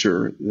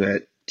culture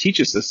that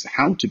teaches us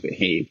how to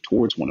behave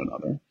towards one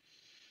another.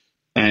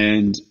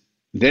 And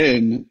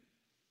then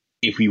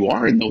if you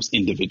are in those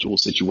individual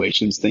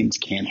situations, things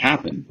can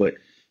happen, but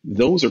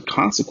those are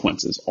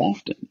consequences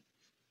often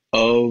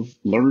of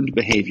learned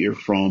behavior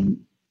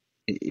from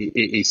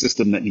a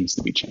system that needs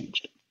to be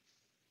changed.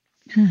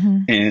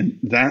 And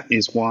that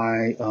is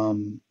why,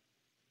 we,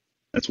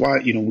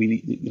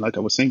 like I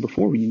was saying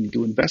before, we need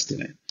to invest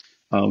in it.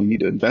 We need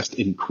to invest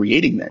in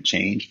creating that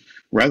change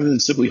rather than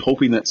simply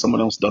hoping that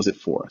someone else does it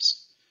for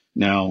us.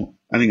 Now,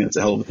 I think that's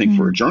a hell of a thing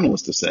for a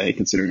journalist to say,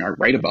 considering I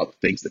write about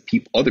things that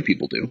other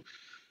people do.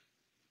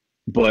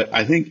 But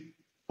I think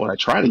what I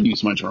try to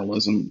use my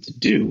journalism to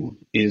do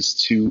is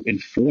to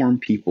inform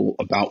people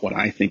about what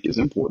I think is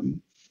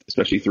important,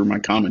 especially through my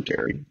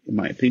commentary, in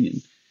my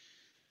opinion,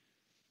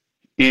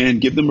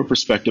 and give them a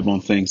perspective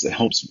on things that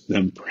helps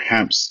them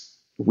perhaps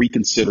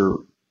reconsider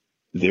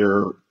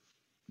their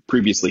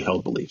previously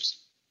held beliefs.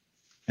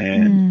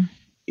 And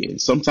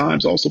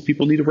sometimes also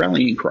people need a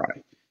rallying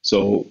cry.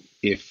 So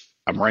if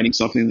I'm writing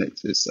something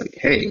that's like,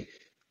 hey,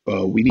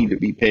 we need to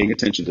be paying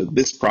attention to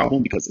this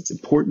problem because it's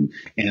important,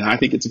 and I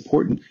think it's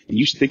important, and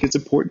you should think it's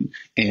important.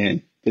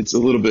 And it's a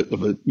little bit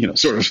of a,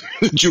 sort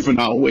of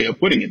juvenile way of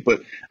putting it.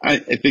 But I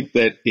think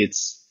that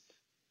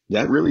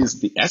that really is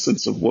the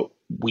essence of what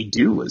we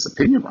do as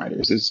opinion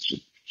writers, is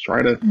just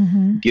try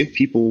to give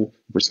people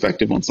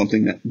perspective on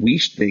something that we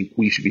think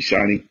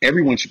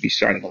everyone should be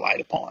shining a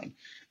light upon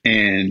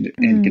and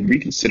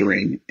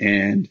reconsidering.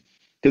 And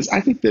because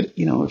I think that,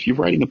 if you're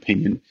writing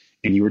opinion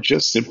and you were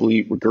just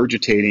simply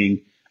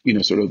regurgitating,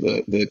 sort of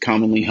the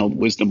commonly held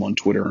wisdom on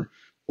Twitter,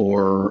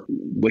 or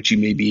what you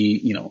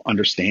maybe,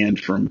 understand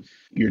from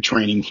your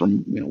training from,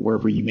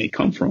 wherever you may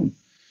come from,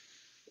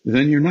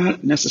 then you're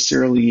not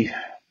necessarily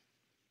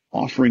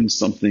offering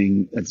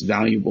something that's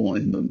valuable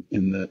in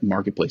the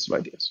marketplace of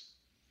ideas.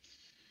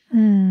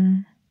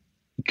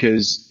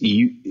 Because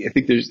I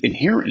think there's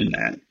inherent in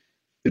that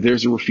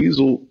there's a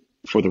refusal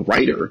for the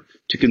writer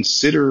to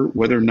consider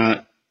whether or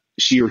not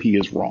she or he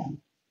is wrong.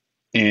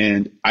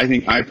 And I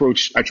think I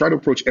try to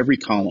approach every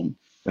column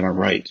that I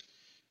write,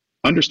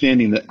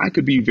 understanding that I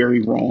could be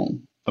very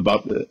wrong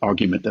about the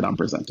argument that I'm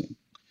presenting.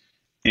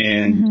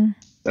 And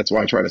that's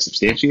why I try to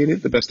substantiate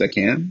it the best I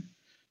can.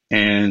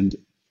 And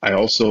I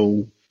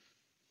also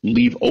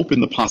leave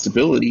open the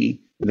possibility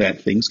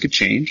that things could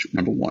change,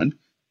 number one.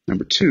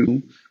 Number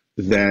two,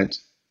 that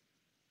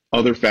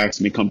other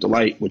facts may come to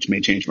light, which may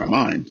change my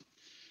mind.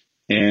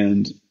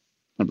 And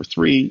number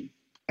three,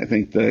 I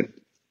think that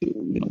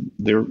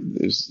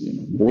there's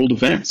world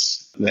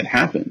events that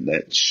happen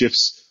that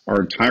shifts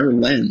our entire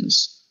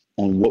lens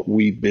on what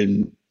we've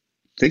been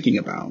thinking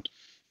about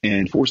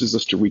and forces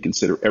us to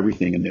reconsider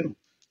everything anew.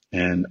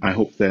 And I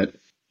hope that,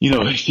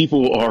 if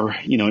people are,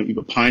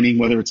 opining,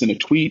 whether it's in a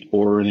tweet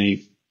or in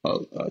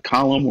a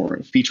column or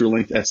a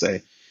feature-length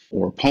essay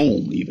or a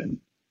poem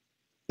even,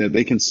 that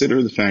they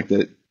consider the fact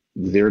that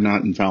they're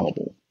not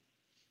infallible.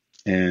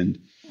 And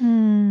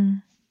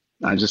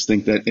I just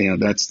think that,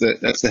 that's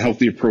the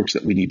healthy approach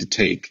that we need to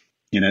take.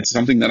 And that's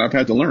something that I've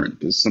had to learn,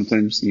 because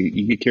sometimes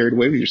you get carried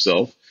away with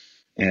yourself.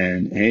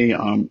 And, hey,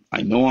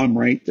 I know I'm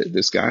right that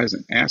this guy is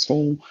an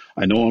asshole.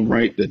 I know I'm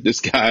right that this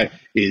guy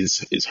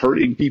is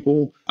hurting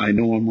people. I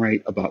know I'm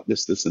right about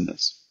this, and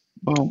this.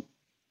 Well,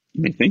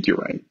 you may think you're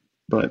right,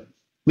 but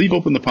leave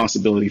open the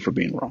possibility for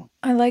being wrong.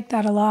 I like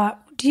that a lot.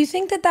 Do you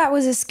think that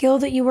was a skill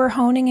that you were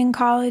honing in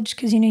college?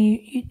 Because,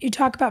 you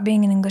talk about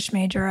being an English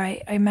major.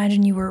 I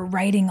imagine you were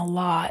writing a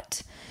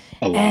lot.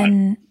 A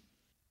lot.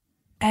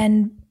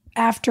 And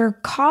after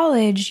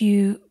college,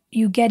 you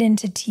get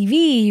into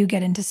TV, you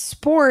get into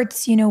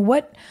sports.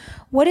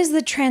 What is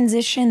the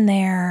transition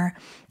there?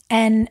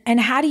 And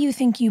how do you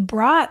think you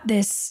brought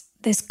this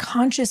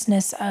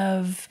consciousness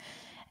of,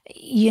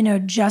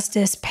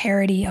 justice,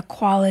 parity,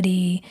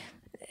 equality,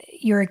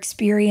 your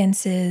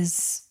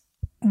experiences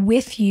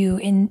with you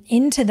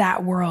into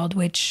that world,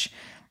 which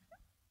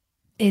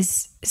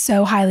is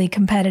so highly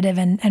competitive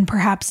and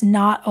perhaps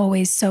not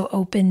always so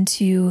open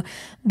to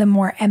the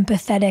more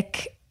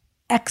empathetic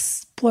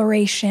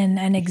exploration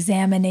and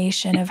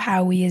examination of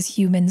how we as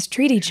humans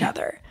treat each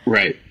other?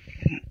 Right.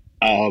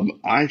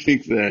 I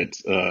think that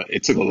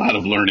it took a lot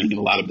of learning and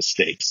a lot of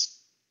mistakes.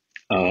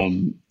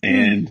 And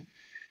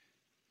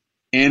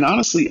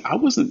honestly, I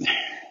wasn't,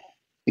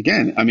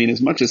 again,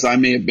 as much as I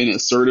may have been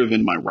assertive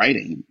in my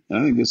writing, and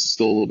I think this is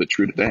still a little bit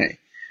true today,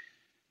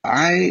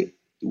 I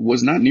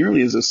was not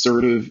nearly as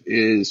assertive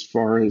as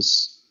far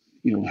as,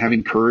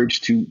 having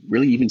courage to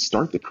really even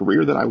start the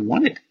career that I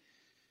wanted.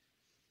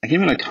 I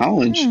came out of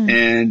college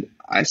and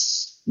I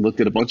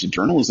looked at a bunch of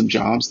journalism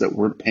jobs that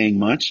weren't paying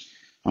much.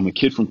 I'm a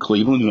kid from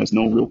Cleveland who has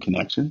no real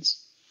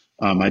connections.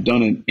 I'd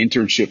done an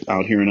internship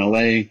out here in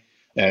LA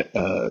at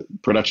a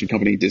production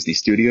company, Disney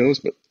Studios,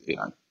 but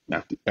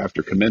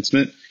after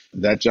commencement,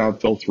 that job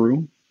fell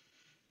through.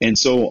 And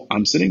so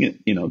I'm sitting at,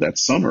 that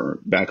summer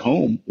back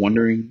home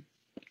wondering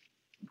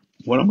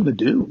what I'm going to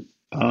do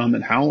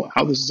and how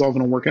this is all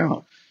going to work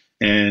out.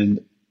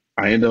 And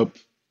I end up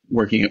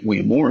working at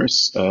William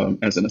Morris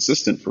as an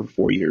assistant for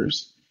 4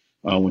 years,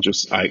 which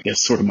was, I guess,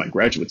 sort of my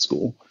graduate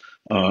school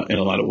in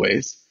a lot of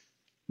ways.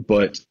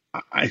 But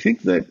I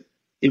think that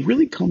it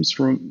really comes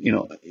from,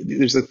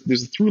 there's a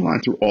through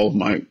line through all of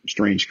my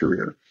strange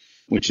career,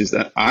 which is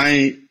that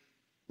I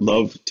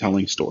love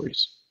telling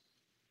stories.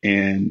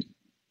 And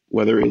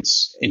whether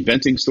it's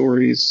inventing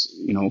stories,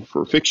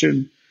 for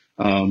fiction,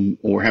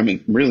 or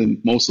having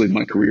mostly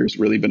my career has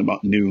really been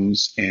about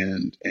news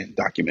and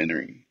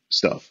documentary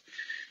stuff.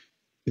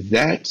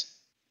 that,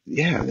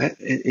 yeah, that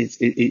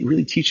it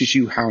really teaches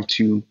you how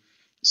to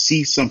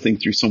see something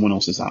through someone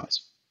else's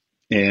eyes.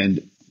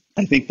 And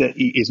I think that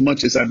as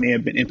much as I may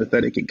have been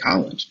empathetic in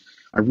college,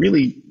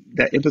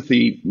 that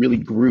empathy really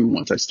grew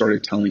once I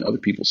started telling other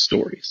people's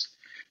stories.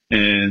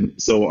 And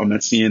so I'm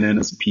at CNN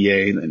as a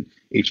PA, and then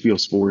HBO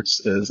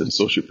Sports as an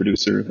associate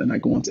producer. Then I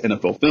go on to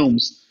NFL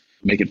Films,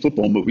 making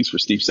football movies for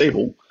Steve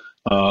Sable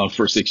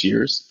for 6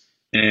 years.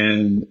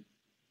 And,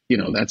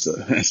 that's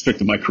an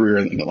aspect of my career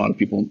I think a lot of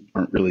people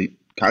aren't really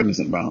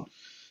cognizant about.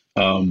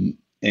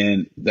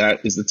 And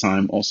that is the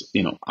time also,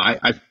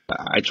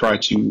 I try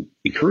to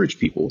encourage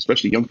people,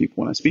 especially young people,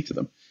 when I speak to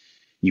them.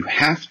 You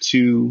have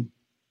to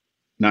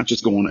not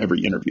just go on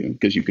every interview,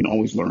 because you can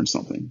always learn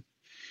something,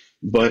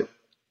 but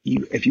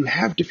if you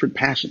have different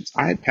passions.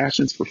 I had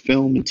passions for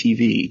film and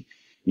TV.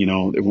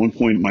 At one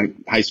point in my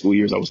high school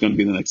years, I was going to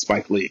be the next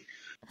Spike Lee.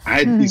 I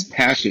had these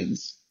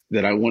passions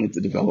that I wanted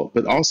to develop,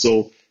 but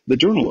also the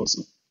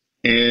journalism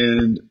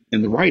and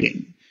the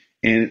writing.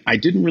 And I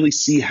didn't really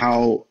see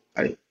how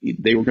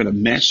they were going to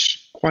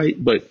mesh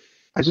quite, but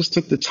I just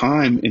took the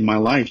time in my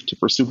life to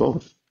pursue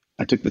both.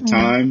 I took the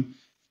time,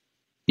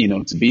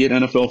 to be at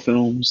NFL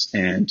Films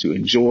and to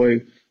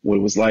enjoy what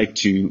it was like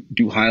to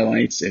do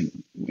highlights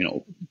and,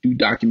 do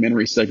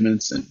documentary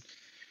segments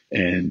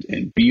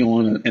and be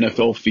on an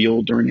NFL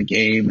field during a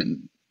game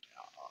and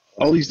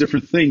all these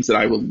different things that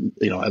I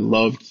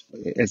loved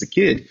as a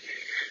kid.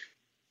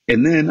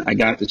 And then I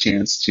got the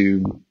chance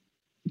to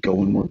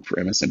go and work for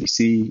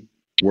MSNBC,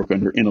 work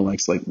under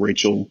intellects like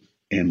Rachel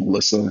and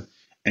Melissa,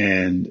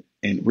 and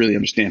really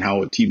understand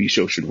how a TV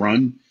show should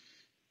run.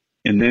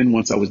 And then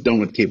once I was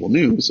done with cable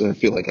news, I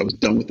feel like I was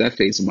done with that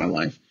phase of my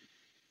life.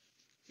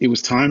 It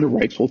was time to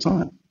write full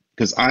time,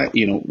 because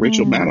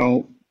Rachel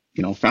Maddow,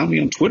 found me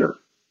on Twitter.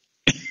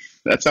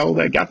 That's how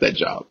I got that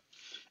job.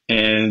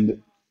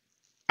 And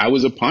I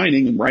was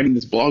opining and writing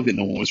this blog that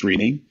no one was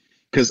reading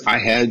because I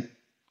had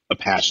a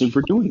passion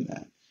for doing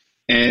that.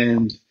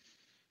 And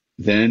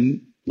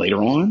then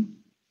later on,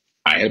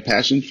 I had a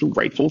passion to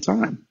write full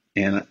time.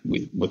 And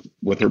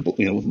with her, with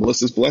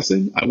Melissa's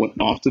blessing, I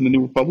went off to the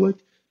New Republic,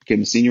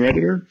 became a senior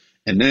editor.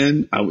 And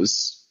then I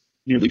was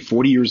nearly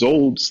 40 years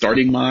old,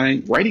 starting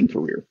my writing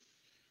career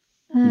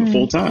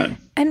full time.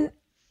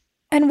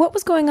 And what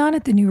was going on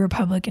at the New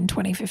Republic in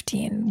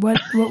 2015? What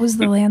was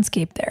the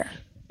landscape there?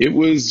 It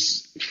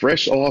was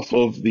fresh off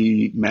of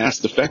the mass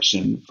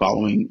defection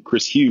following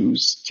Chris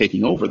Hughes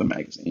taking over the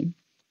magazine,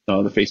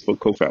 the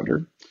Facebook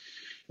co-founder.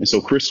 And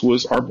so Chris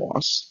was our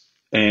boss,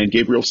 and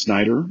Gabriel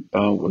Snyder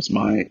was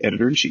my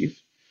editor-in-chief.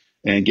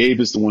 And Gabe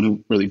is the one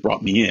who really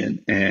brought me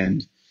in.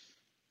 And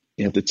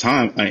at the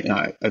time,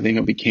 I think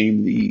I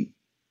became the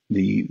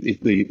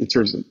in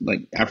terms of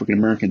like African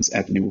Americans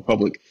at the New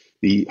Republic,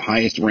 the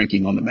highest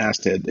ranking on the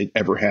masthead they'd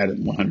ever had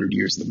in 100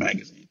 years of the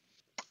magazine,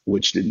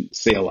 which didn't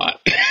say a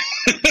lot.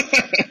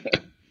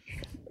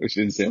 Which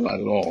didn't say a lot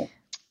at all.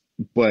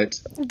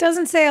 But it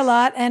doesn't say a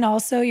lot, and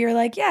also you're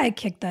like, yeah, I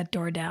kicked that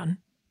door down.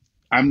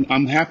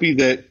 I'm happy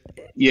that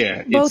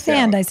both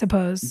end, I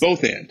suppose.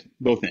 Both end.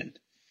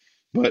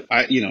 But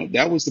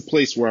that was the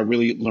place where I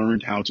really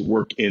learned how to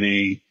work in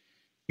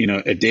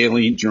a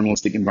daily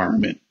journalistic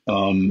environment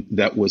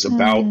that was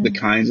about the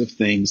kinds of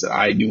things that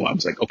I knew. I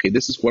was like, okay,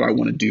 this is what I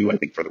want to do, I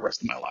think, for the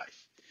rest of my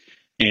life.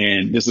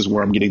 And this is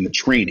where I'm getting the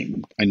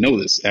training. I know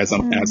this as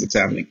it's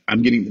happening.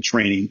 I'm getting the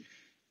training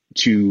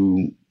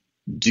to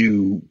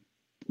do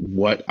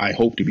what I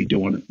hope to be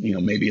doing,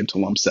 maybe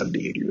until I'm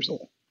 70, 80 years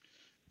old.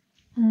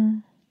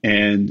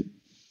 And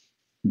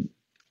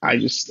I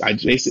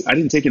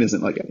didn't take it as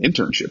like an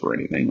internship or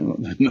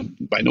anything.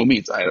 By no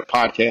means. I had a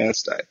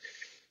podcast.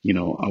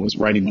 I was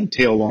writing my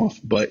tail off,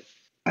 but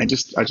I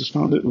just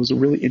found it was a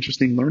really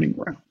interesting learning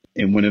ground.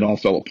 And when it all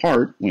fell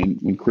apart,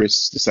 when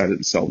Chris decided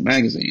to sell the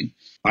magazine,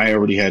 I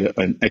already had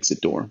an exit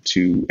door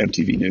to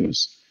MTV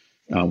News,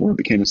 where I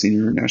became a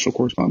senior national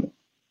correspondent,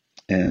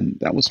 and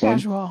that was fun.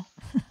 Casual.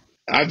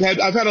 I've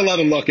had a lot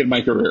of luck in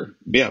my career.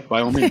 Yeah,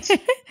 by all means.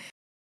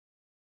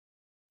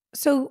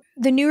 So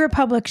the New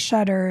Republic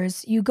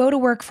shutters. You go to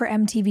work for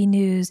MTV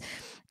News,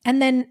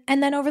 and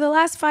then over the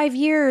last 5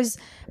 years,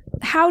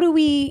 how do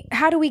we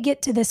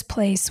get to this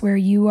place where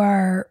you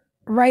are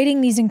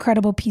writing these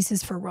incredible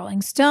pieces for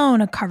Rolling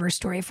Stone, a cover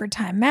story for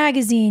Time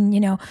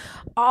Magazine,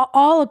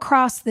 all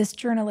across this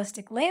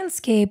journalistic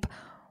landscape,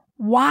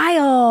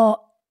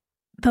 while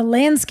the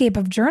landscape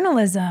of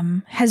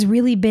journalism has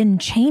really been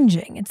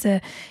changing.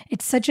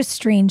 It's such a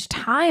strange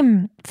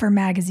time for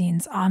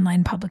magazines,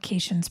 online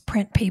publications,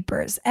 print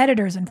papers,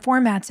 editors and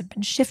formats have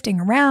been shifting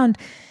around.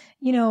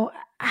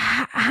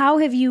 How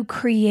have you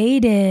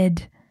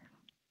created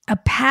a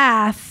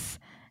path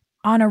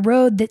on a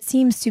road that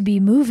seems to be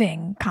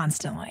moving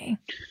constantly?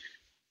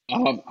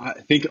 I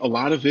think a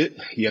lot of it,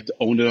 you have to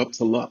own it up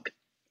to luck.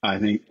 I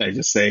think I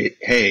just say,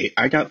 hey,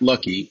 I got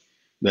lucky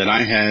that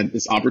I had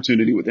this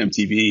opportunity with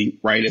MTV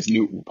right as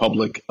New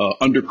Republic,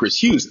 under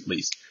Chris Hughes at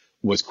least,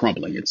 was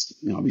crumbling. It's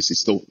obviously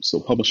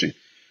still publishing.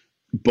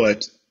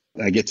 But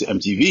I get to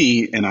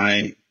MTV,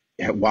 and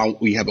while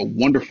we have a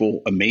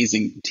wonderful,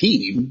 amazing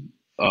team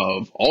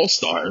of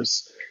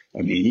all-stars.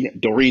 I mean,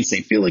 Doreen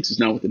St. Felix, who's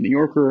now with the New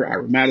Yorker,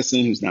 Ira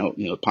Madison, who's now,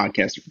 a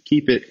podcaster for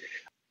Keep It.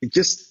 It's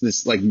just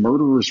this like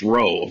murderer's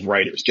row of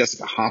writers,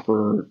 Jessica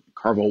Hopper,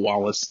 Carvel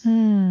Wallace.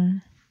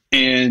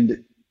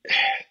 And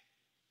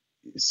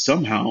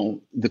somehow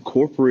the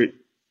corporate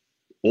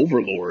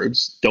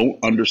overlords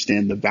don't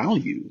understand the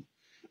value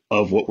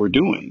of what we're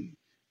doing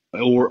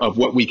or of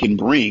what we can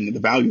bring, the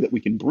value that we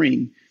can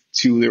bring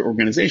to their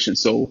organization.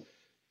 So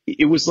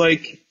it was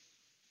like,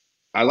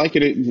 I like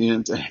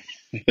it,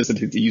 I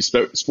hesitate to use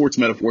sports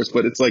metaphors,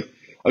 but it's like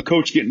a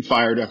coach getting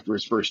fired after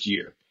his first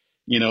year.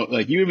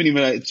 Like you haven't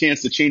even had a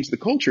chance to change the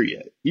culture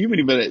yet. You haven't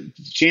even had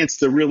a chance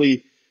to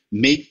really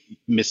make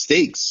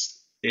mistakes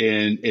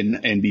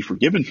and be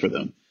forgiven for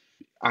them.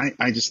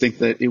 I just think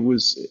that it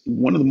was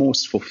one of the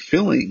most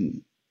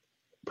fulfilling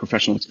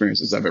professional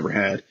experiences I've ever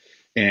had.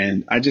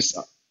 And I just,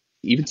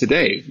 even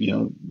today,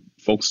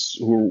 folks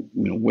who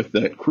are, with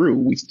that crew,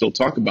 we still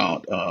talk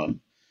about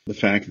the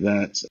fact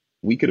that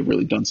we could have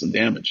really done some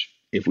damage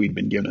if we'd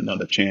been given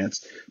another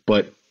chance.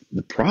 But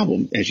the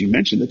problem, as you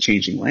mentioned, the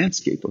changing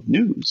landscape of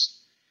news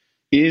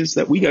is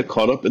that we got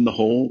caught up in the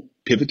whole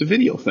pivot to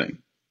video thing.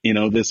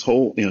 This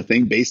whole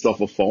thing based off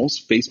of false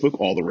Facebook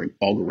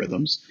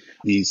algorithms,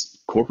 these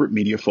corporate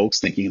media folks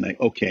thinking like,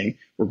 okay,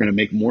 we're going to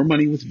make more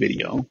money with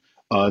video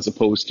as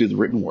opposed to the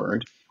written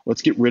word.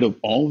 Let's get rid of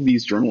all of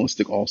these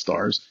journalistic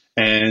all-stars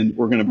and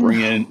we're going to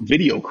bring in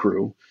video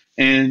crew.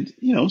 And,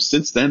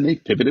 since then they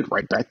pivoted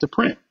right back to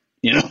print,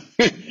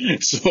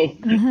 so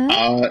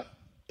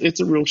it's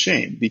a real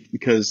shame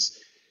because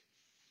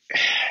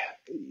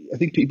I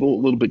think people are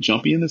a little bit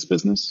jumpy in this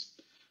business.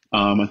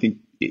 I think,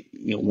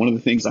 one of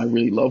the things I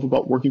really love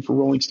about working for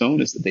Rolling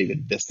Stone is that they've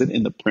invested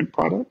in the print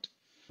product.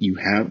 You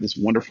have this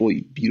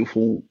wonderfully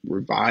beautiful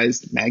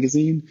revised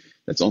magazine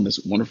that's on this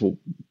wonderful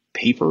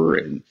paper,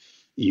 and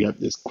you have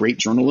this great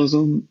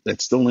journalism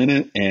that's still in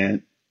it,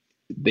 and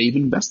they've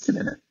invested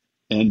in it.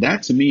 And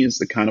that to me is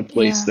the kind of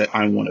place that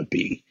I want to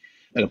be,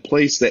 at a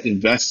place that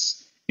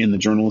invests in the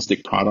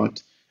journalistic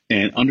product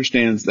and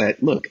understands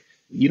that, look,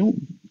 you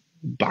don't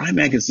buy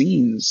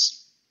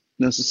magazines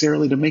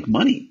necessarily to make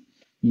money.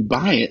 You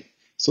buy it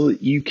so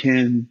that you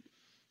can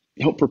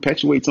help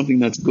perpetuate something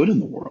that's good in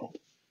the world.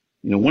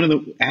 One of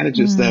the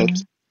adages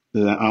that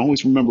I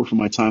always remember from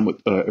my time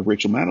with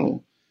Rachel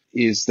Maddow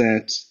is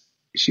that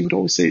she would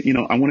always say,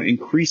 I want to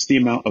increase the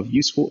amount of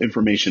useful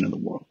information in the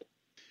world.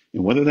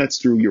 And whether that's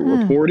through your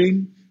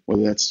reporting,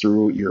 whether that's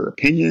through your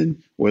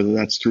opinion, whether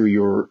that's through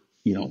your,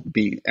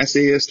 being an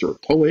essayist or a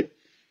poet,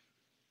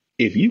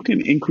 if you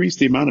can increase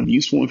the amount of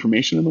useful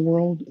information in the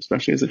world,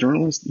 especially as a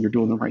journalist, you're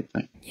doing the right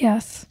thing.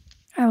 Yes,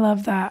 I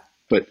love that.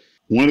 But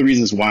one of the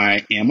reasons why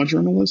I am a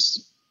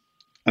journalist,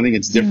 I think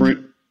it's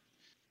different.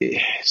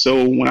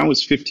 So when I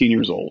was 15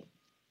 years old,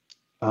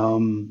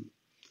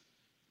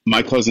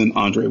 my cousin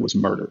Andre was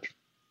murdered.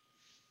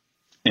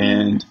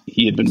 And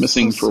he had been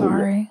missing for a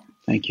while.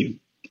 Thank you.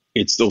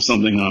 It's still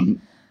something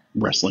I'm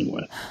wrestling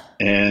with.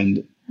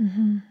 And,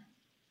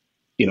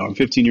 I'm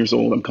 15 years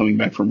old. I'm coming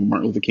back from a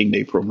Martin Luther King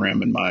Day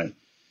program, and my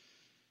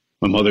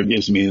mother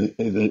gives me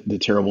the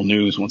terrible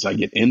news once I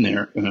get in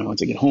there,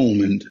 once I get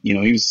home. And,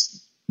 he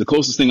was the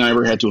closest thing I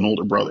ever had to an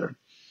older brother.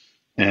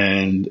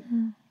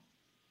 And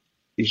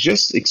it's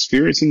just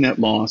experiencing that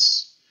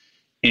loss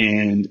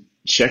and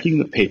checking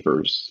the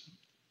papers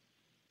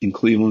in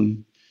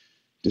Cleveland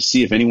to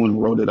see if anyone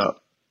wrote it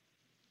up,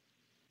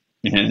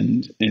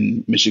 and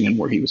in Michigan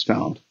where he was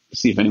found, to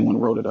see if anyone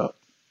wrote it up.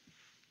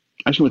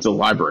 I actually went to the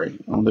library.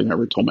 I don't think I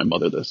ever told my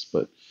mother this,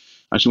 but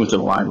I actually went to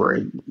the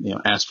library,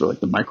 asked for like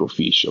the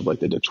microfiche of like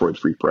the Detroit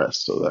Free Press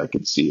so that I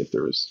could see if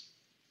there was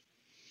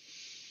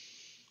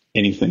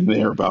anything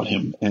there about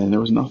him. And there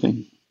was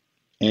nothing.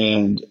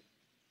 And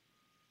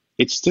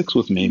it sticks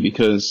with me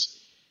because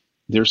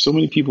there's so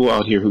many people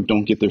out here who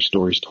don't get their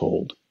stories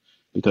told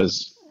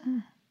because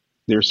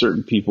there are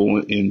certain people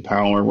in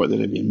power, whether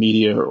they be in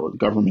media or the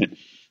government,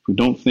 who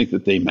don't think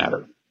that they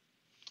matter,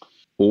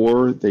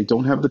 or they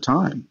don't have the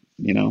time.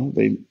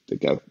 They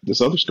got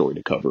this other story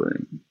to cover.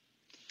 And,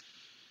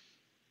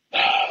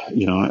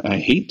 I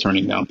hate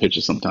turning down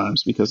pitches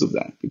sometimes because of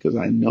that, because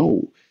I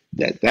know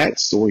that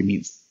story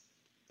means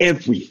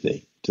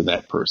everything to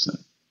that person.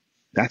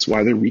 That's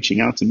why they're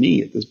reaching out to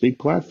me at this big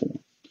platform.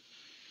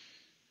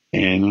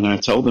 And when I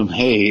tell them,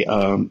 hey,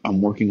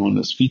 I'm working on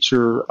this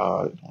feature,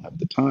 I don't have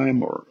the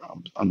time, or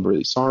I'm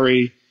really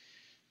sorry,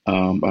 but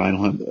I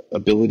don't have the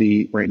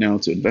ability right now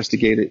to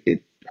investigate it,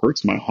 it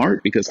hurts my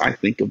heart because I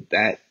think of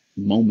that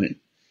moment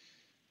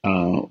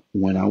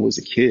when I was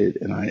a kid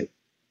and I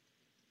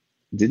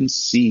didn't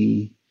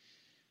see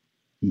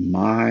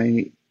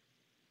my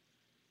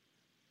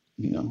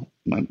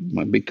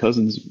big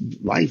cousin's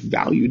life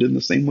valued in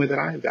the same way that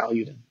I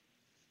valued him.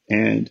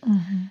 And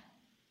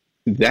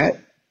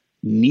that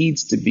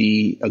needs to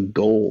be a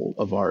goal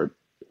of our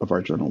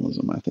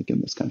journalism, I think,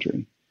 in this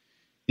country,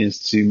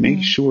 is to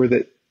make sure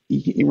that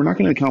we're not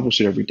going to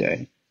accomplish it every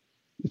day.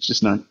 It's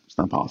just not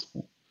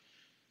possible.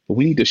 But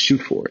we need to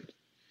shoot for it.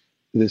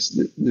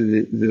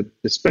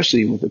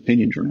 Especially with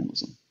opinion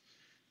journalism,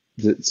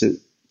 to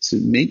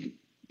make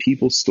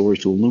people's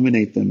stories, to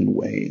illuminate them in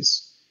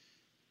ways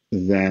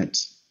that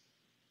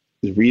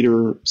the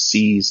reader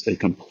sees a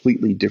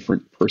completely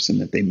different person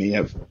that they may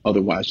have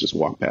otherwise just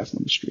walked past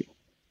on the street.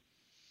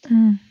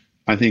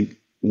 I think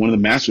one of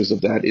the masters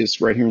of that is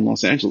right here in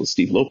Los Angeles,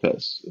 Steve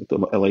Lopez at the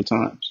LA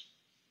Times.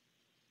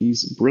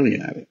 He's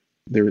brilliant at it.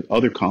 There are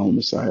other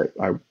columnists I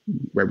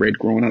read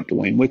growing up,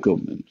 Dwayne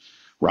Wickham and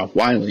Ralph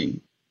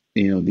Wiley,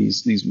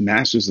 these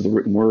masters of the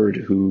written word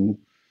who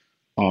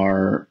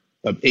are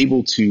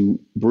able to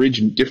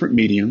bridge different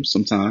mediums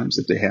sometimes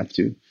if they have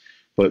to,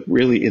 but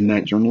really in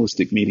that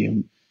journalistic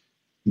medium,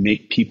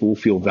 make people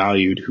feel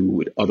valued who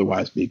would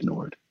otherwise be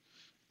ignored.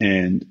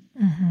 And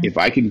if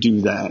I can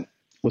do that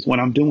with what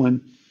I'm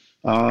doing,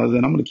 then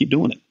I'm going to keep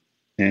doing it.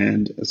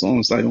 And as long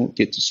as I don't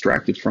get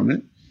distracted from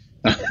it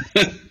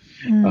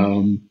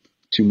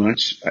too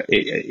much,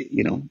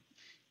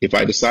 if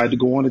I decide to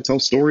go on to tell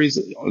stories,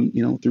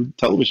 through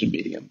television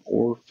medium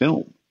or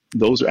film,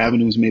 those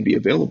avenues may be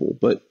available.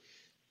 But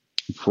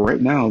for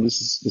right now,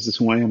 this is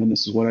who I am and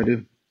this is what I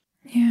do.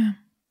 Yeah.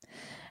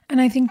 And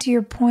I think to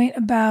your point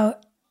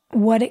about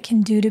what it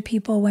can do to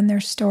people when their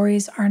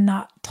stories are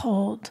not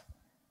told,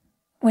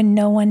 when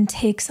no one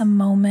takes a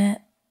moment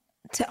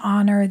to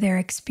honor their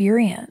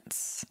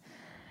experience,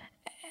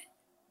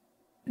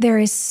 there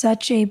is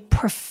such a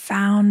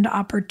profound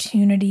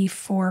opportunity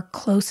for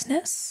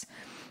closeness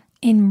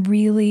in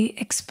really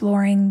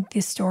exploring the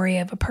story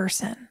of a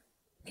person.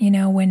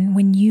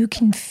 When you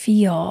can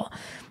feel,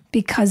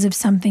 because of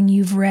something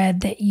you've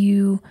read, that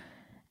you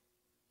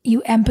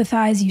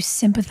empathize, you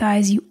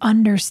sympathize, you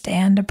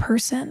understand a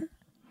person.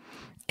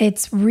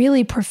 It's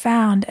really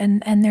profound.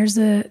 And there's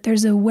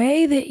a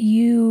way that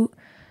you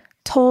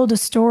told a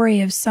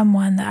story of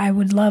someone that I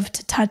would love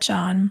to touch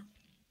on,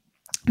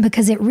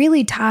 because it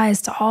really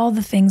ties to all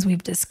the things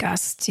we've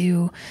discussed,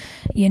 to,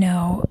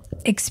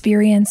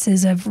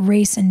 experiences of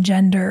race and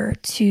gender,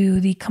 to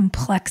the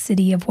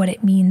complexity of what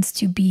it means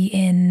to be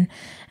in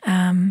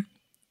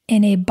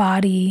a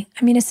body,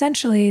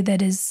 essentially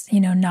that is,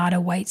 not a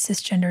white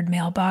cisgendered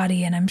male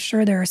body. And I'm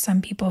sure there are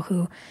some people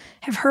who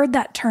have heard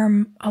that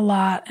term a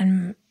lot.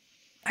 And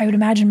I would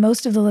imagine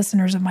most of the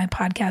listeners of my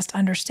podcast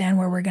understand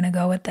where we're going to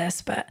go with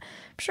this, but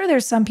I'm sure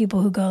there's some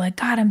people who go like,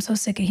 God, I'm so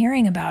sick of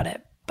hearing about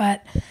it.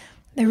 But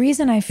the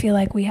reason I feel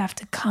like we have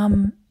to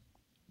come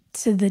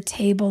to the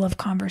table of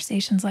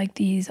conversations like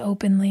these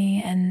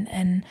openly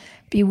and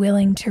be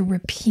willing to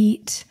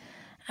repeat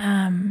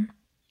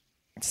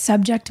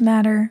subject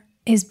matter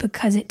is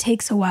because it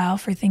takes a while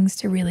for things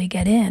to really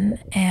get in.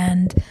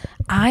 And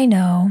I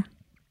know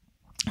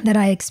that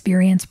I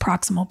experience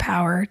proximal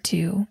power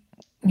to,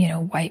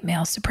 white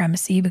male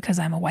supremacy because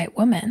I'm a white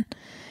woman.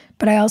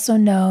 But I also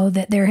know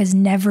that there has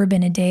never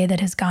been a day that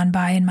has gone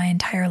by in my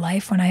entire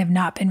life when I have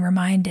not been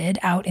reminded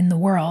out in the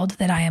world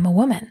that I am a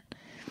woman.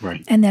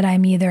 Right. And that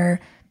I'm either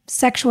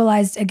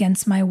sexualized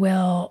against my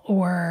will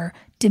or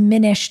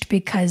diminished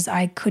because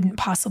I couldn't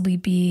possibly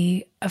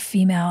be a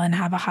female and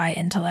have a high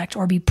intellect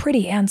or be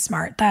pretty and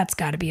smart. That's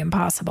got to be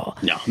impossible.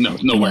 No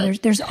way.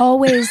 There's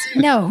always,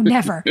 no,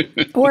 never.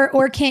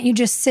 Or can't you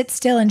just sit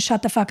still and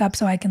shut the fuck up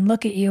so I can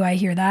look at you? I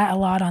hear that a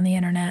lot on the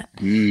internet.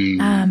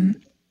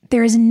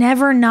 There is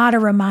never not a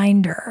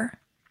reminder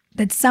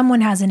that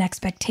someone has an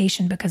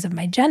expectation because of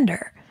my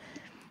gender.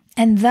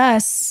 And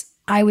thus,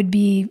 I would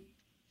be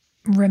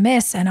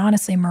remiss and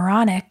honestly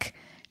moronic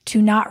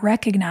to not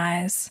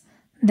recognize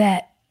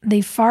that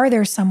the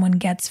farther someone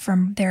gets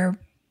from their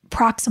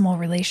proximal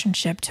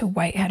relationship to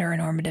white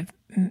heteronormative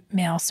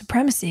male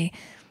supremacy,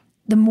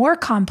 the more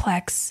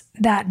complex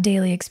that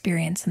daily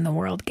experience in the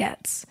world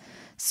gets.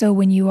 So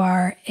when you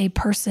are a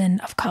person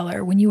of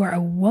color, when you are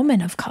a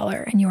woman of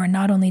color, and you are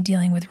not only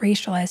dealing with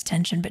racialized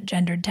tension, but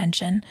gendered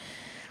tension,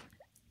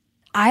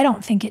 I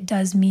don't think it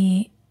does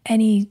me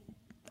any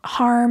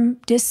harm,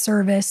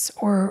 disservice,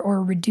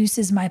 or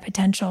reduces my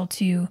potential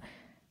to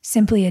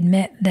simply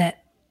admit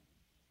that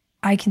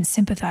I can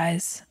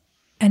sympathize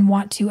and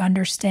want to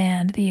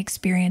understand the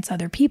experience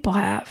other people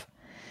have.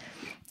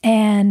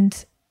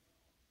 And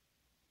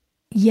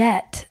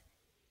yet,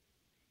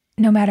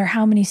 no matter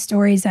how many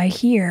stories I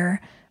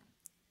hear,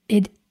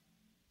 it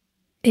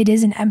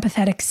is an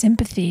empathetic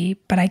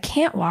sympathy, but I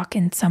can't walk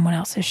in someone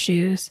else's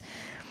shoes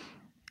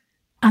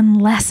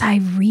unless I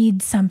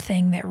read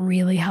something that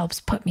really helps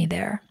put me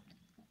there.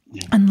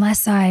 Yeah.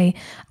 Unless I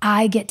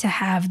get to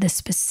have the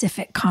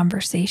specific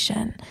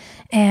conversation.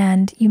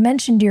 And you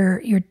mentioned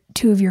your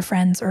two of your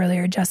friends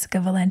earlier, Jessica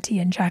Valenti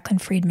and Jacqueline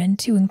Friedman,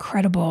 two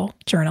incredible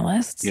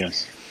journalists.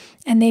 Yes.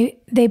 And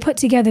they put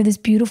together this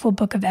beautiful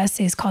book of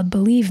essays called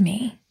Believe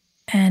Me.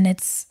 And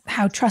it's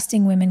how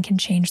trusting women can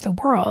change the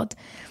world.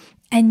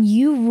 And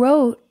you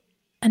wrote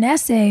an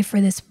essay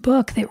for this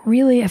book that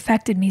really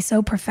affected me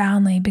so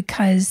profoundly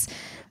because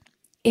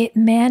it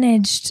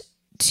managed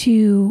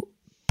to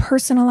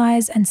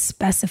personalize and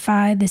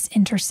specify this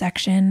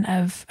intersection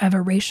of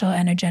a racial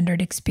and a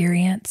gendered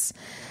experience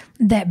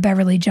that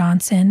Beverly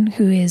Johnson,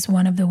 who is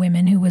one of the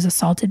women who was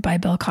assaulted by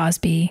Bill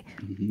Cosby,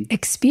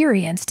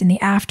 experienced in the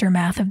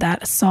aftermath of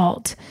that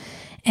assault.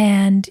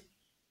 And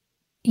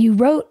you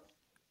wrote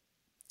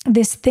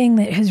this thing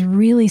that has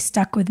really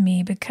stuck with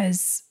me,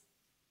 because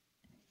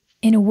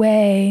in a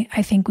way,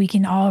 I think we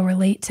can all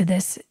relate to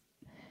this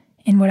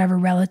in whatever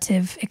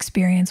relative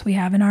experience we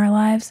have in our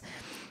lives.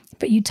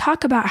 But you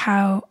talk about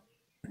how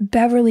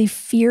Beverly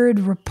feared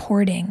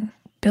reporting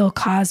Bill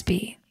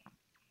Cosby,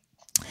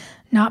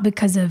 not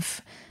because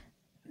of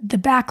the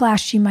backlash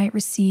she might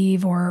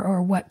receive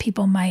or what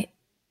people might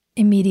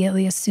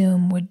immediately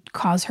assume would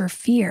cause her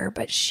fear,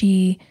 but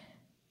she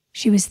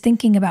was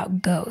thinking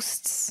about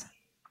ghosts.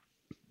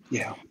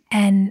 Yeah.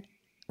 And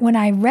when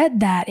I read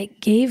that, it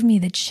gave me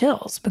the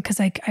chills, because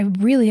I could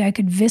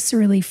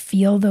viscerally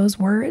feel those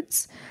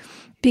words,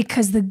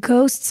 because the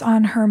ghosts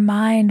on her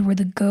mind were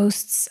the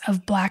ghosts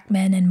of Black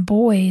men and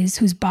boys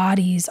whose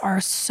bodies are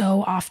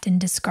so often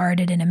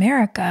discarded in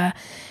America.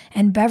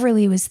 And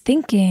Beverly was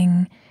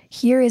thinking,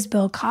 here is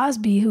Bill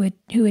Cosby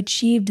who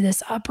achieved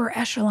this upper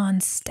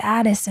echelon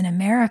status in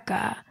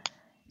America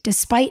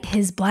despite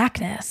his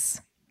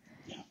Blackness.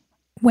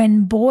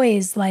 When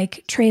boys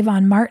like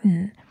Trayvon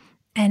Martin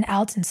and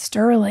Alton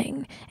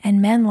Sterling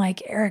and men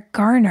like Eric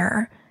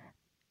Garner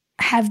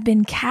have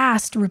been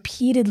cast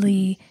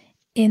repeatedly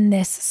in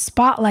this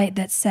spotlight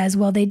that says,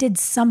 well, they did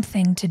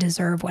something to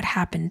deserve what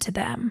happened to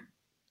them.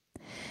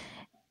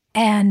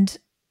 And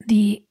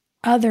the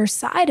other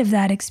side of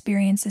that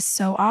experience is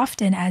so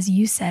often, as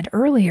you said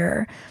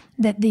earlier,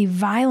 that the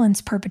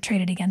violence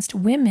perpetrated against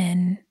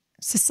women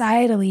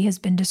societally has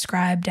been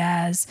described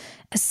as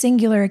a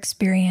singular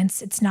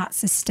experience. It's not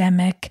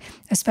systemic,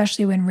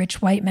 especially when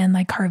rich white men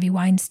like Harvey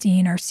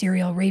Weinstein are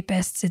serial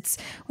rapists. It's,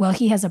 well,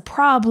 he has a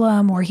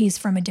problem, or he's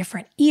from a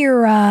different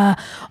era,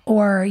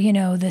 or,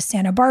 the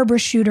Santa Barbara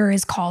shooter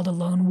is called a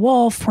lone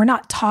wolf. We're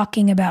not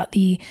talking about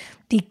the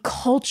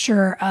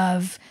culture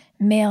of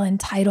male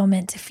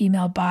entitlement to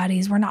female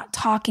bodies. We're not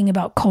talking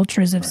about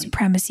cultures of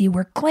supremacy.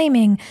 We're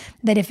claiming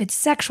that if it's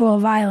sexual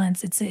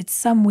violence, it's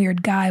some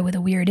weird guy with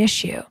a weird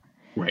issue.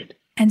 Right.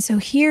 And so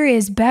here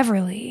is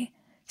Beverly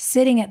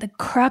sitting at the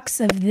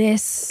crux of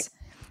this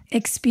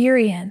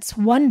experience,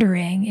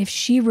 wondering if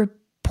she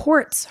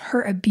reports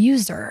her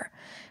abuser,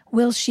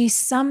 will she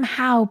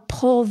somehow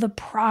pull the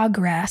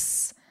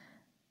progress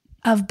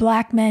of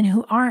Black men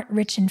who aren't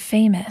rich and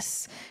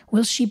famous?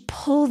 Will she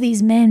pull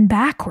these men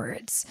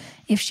backwards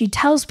if she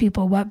tells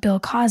people what Bill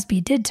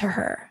Cosby did to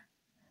her?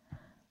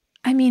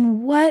 I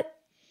mean, what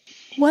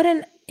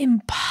an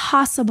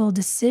impossible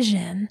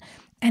decision.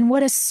 And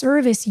what a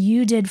service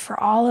you did for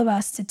all of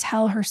us to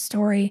tell her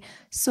story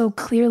so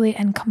clearly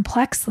and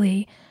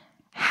complexly.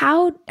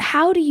 How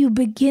do you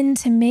begin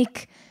to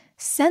make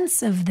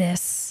sense of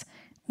this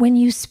when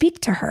you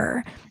speak to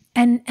her?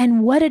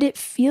 And what did it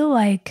feel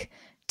like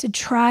to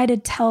try to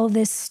tell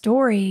this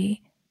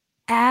story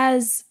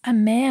as a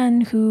man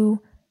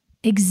who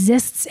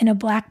exists in a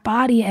Black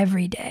body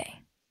every day?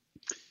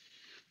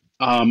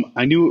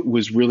 I knew it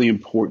was really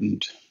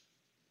important,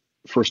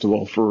 first of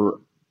all,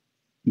 for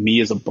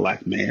me as a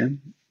Black man,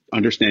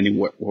 understanding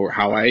what or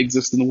how I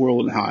exist in the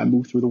world and how I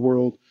move through the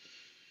world,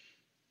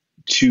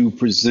 to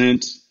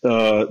present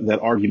that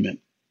argument.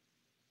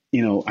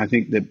 I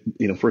think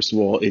that, first of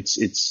all,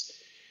 it's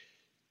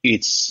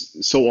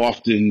so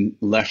often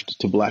left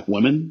to Black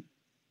women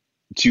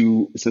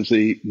to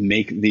essentially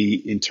make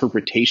the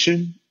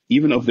interpretation,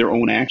 even of their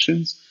own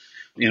actions,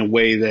 in a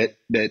way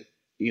that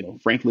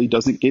frankly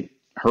doesn't get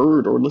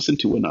heard or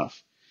listened to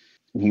enough.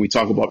 When we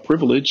talk about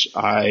privilege,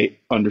 I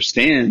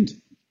understand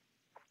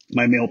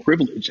my male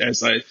privilege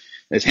as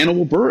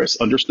Hannibal Buress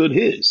understood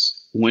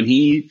his when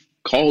he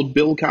called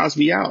Bill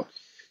Cosby out.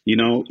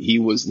 He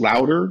was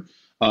louder,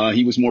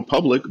 he was more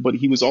public, but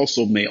he was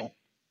also male.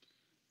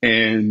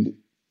 And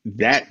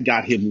that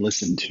got him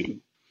listened to.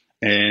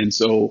 And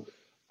so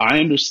I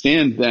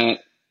understand that,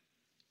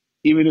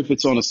 even if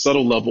it's on a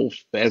subtle level,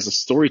 as a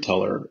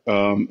storyteller,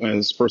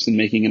 as a person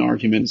making an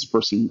argument, as a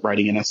person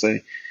writing an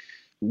essay,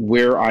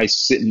 where I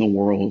sit in the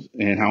world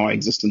and how I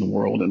exist in the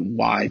world and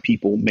why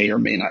people may or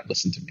may not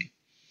listen to me.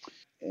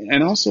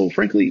 And also,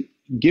 frankly,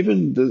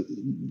 given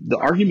the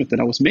argument that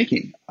I was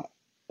making,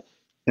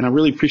 and I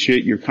really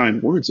appreciate your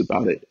kind words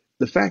about it,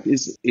 the fact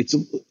is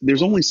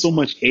there's only so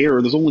much air,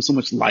 there's only so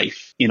much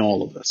life in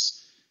all of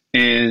us.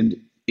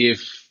 And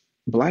if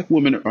Black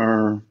women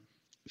are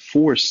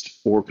forced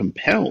or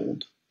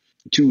compelled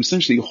to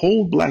essentially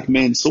hold Black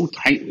men so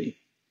tightly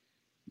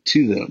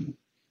to them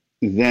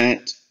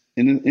that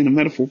in a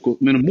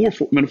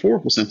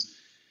metaphorical sense,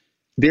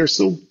 they're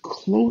so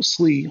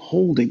closely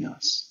holding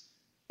us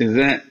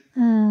that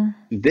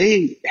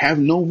they have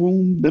no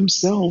room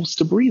themselves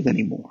to breathe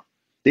anymore.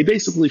 They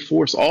basically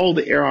force all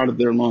the air out of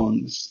their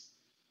lungs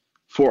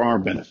for our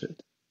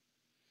benefit.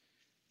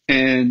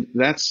 And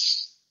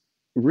that's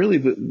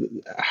really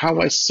how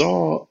I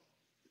saw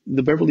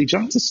the Beverly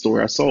Johnson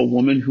story. I saw a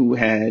woman who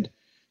had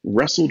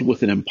wrestled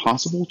with an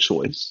impossible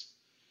choice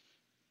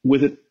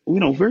with it,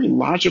 very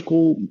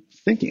logical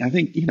thinking. I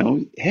think,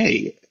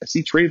 hey, I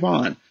see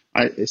Trayvon,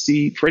 I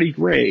see Freddie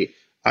Gray,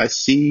 I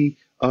see,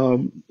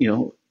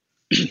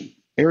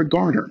 Eric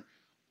Garner,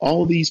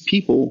 all these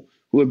people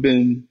who have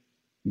been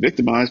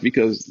victimized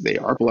because they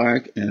are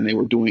Black and they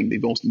were doing the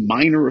most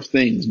minor of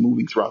things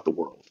moving throughout the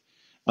world.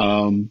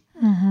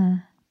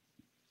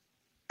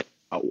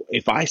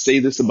 If I say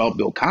this about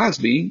Bill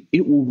Cosby,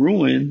 it will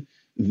ruin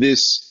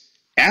this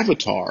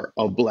avatar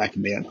of Black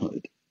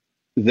manhood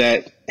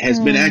that has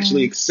been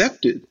actually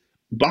accepted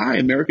by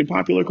American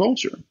popular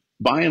culture,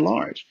 by and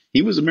large.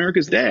 He was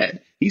America's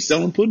dad. He's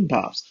selling pudding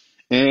pops.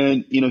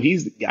 And,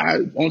 he's the guy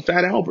on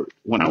Fat Albert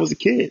when I was a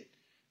kid.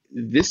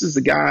 This is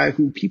the guy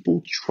who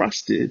people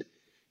trusted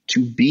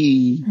to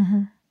be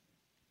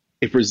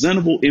a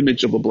presentable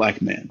image of a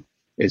Black man.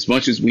 As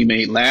much as we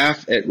may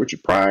laugh at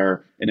Richard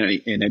Pryor and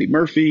Eddie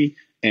Murphy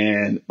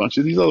and a bunch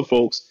of these other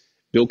folks,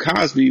 Bill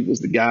Cosby was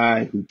the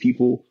guy who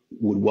people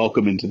would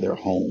welcome into their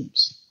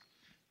homes.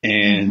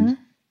 And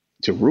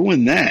to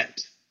ruin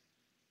that,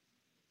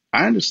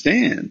 I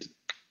understand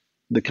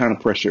the kind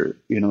of pressure,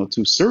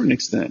 to a certain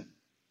extent,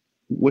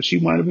 what she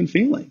might have been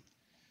feeling.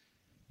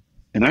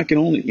 And I can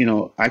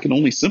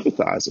only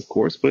sympathize, of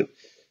course, but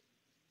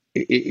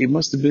it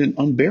must have been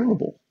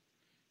unbearable.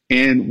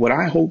 And what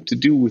I hope to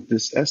do with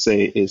this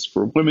essay is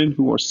for women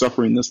who are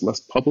suffering this less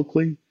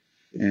publicly,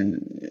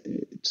 and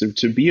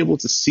to be able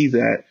to see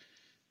that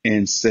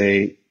and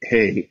say,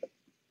 hey,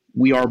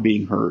 we are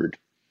being heard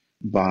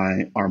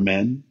by our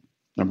men,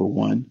 number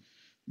one,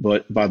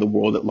 but by the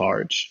world at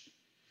large.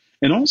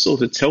 And also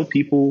to tell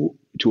people,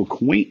 to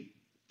acquaint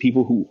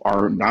people who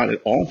are not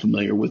at all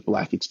familiar with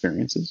Black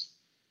experiences,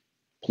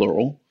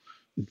 plural,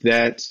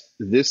 that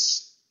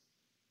this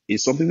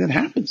is something that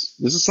happens.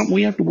 This is something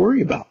we have to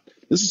worry about.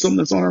 This is something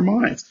that's on our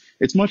minds.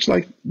 It's much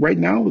like right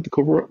now with the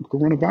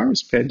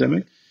coronavirus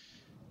pandemic.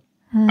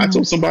 I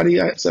told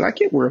somebody, I said, I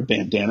can't wear a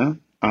bandana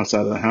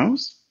outside of the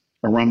house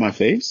around my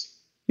face.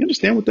 You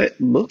understand what that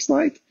looks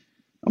like?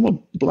 I'm a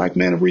Black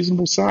man of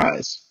reasonable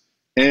size,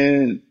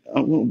 and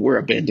I'm going to wear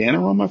a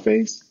bandana around my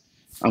face.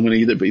 I'm going to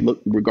either be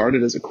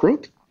regarded as a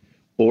crook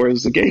or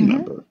as a gang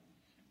member.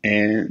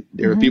 And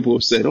there are people who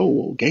have said, oh,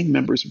 well, gang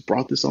members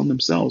brought this on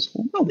themselves.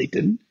 Well, no, they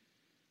didn't.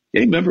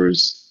 Gang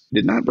members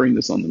did not bring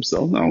this on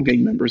themselves. Not all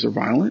gang members are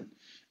violent.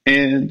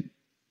 And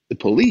the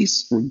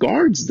police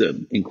regards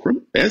them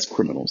as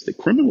criminals. They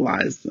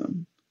criminalize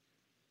them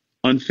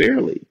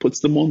unfairly, puts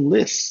them on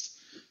lists,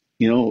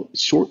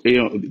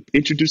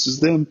 introduces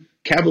them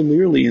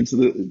cavalierly into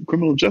the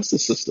criminal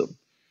justice system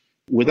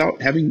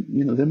without having,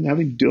 them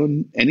having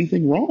done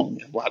anything wrong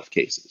in a lot of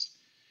cases.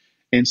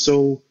 And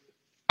so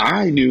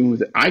I knew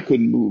that I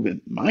couldn't move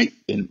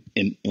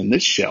in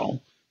this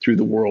shell through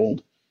the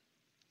world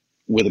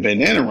with a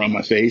bandana around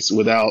my face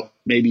without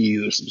maybe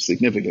either some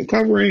significant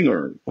covering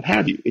or what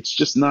have you. It's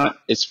just not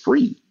as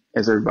free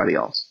as everybody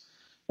else.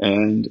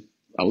 And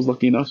I was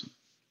lucky enough,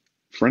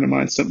 a friend of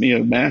mine sent me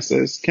a mask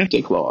as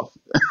kente cloth.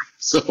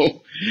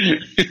 So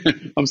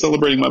I'm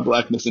celebrating my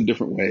Blackness in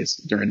different ways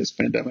during this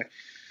pandemic.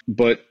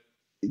 But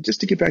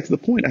just to get back to the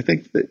point, I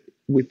think that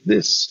with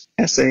this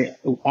essay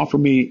offer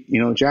me,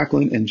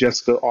 Jacqueline and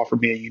Jessica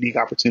offered me a unique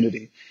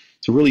opportunity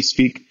to really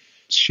speak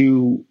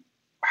to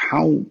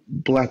how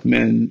Black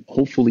men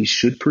hopefully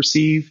should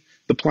perceive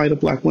the plight of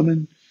Black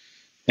women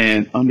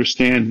and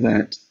understand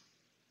that,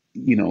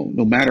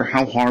 no matter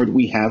how hard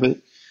we have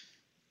it,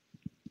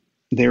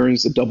 there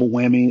is a double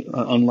whammy,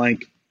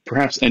 unlike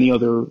perhaps any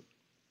other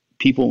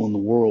people in the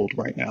world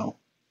right now,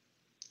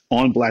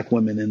 on Black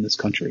women in this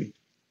country.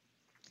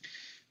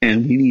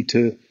 And we need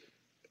to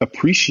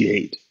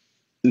appreciate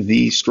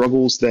the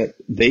struggles that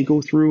they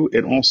go through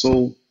and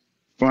also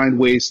find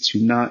ways to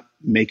not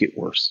make it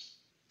worse.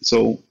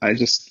 So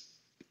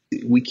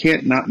we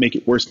can't not make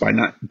it worse by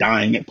not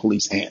dying at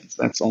police hands.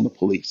 That's on the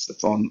police.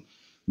 That's on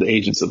the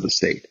agents of the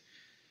state.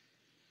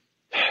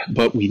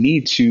 But we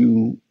need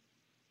to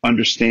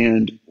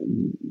understand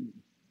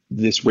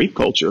this rape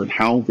culture and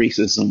how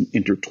racism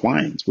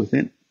intertwines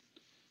within it.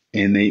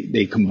 And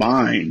they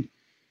combine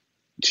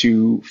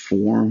to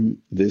form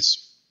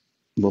this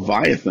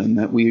Leviathan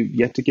that we've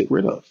yet to get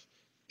rid of.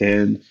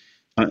 And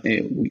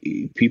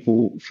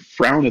people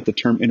frown at the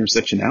term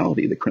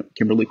intersectionality that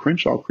Kimberly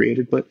Crenshaw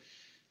created, but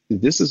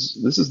this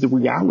is the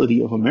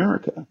reality of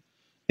America.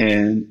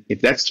 And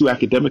if that's too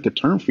academic a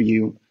term for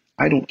you,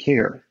 I don't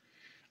care.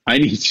 I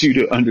need you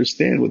to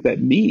understand what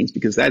that means,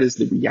 because that is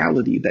the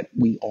reality that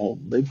we all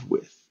live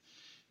with.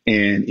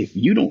 And if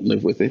you don't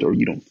live with it, or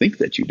you don't think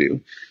that you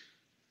do,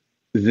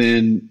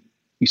 then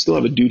you still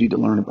have a duty to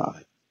learn about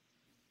it.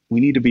 We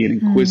need to be an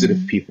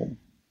inquisitive people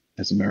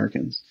as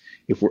Americans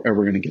if we're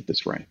ever going to get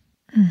this right.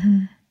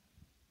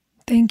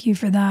 Thank you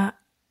for that.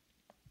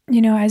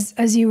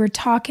 As you were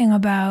talking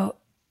about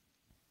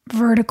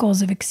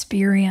verticals of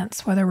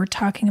experience, whether we're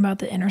talking about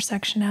the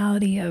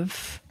intersectionality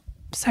of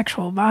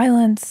sexual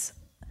violence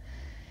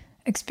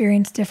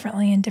experienced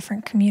differently in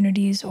different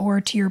communities,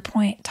 or to your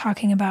point,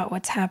 talking about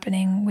what's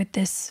happening with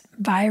this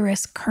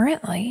virus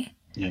currently.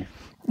 Yeah.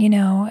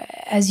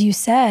 As you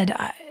said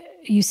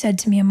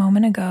to me a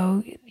moment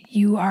ago,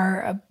 you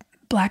are a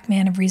Black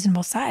man of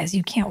reasonable size.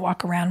 You can't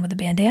walk around with a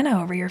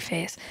bandana over your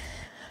face.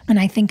 And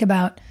I think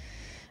about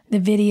the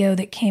video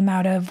that came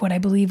out of what I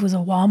believe was a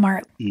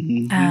Walmart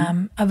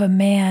of a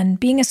man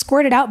being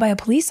escorted out by a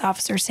police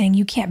officer saying,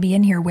 "You can't be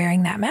in here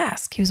wearing that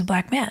mask." He was a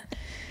black man.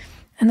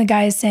 And the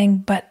guy is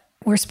saying, "But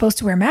we're supposed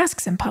to wear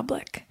masks in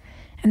public."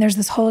 And there's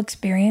this whole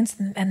experience,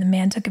 and the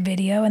man took a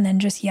video. And then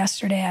just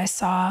yesterday, I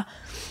saw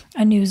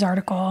a news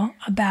article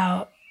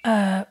about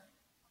a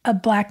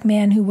black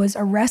man who was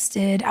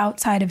arrested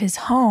outside of his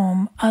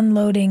home,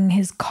 unloading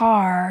his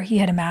car. He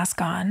had a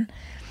mask on,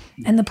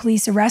 and the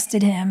police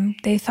arrested him.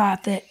 They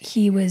thought that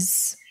he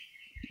was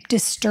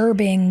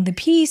disturbing the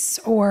peace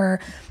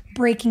or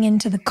breaking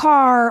into the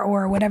car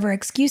or whatever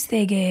excuse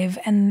they gave.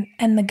 And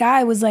the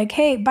guy was like,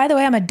 "Hey, by the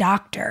way, I'm a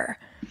doctor.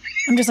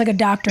 I'm just like a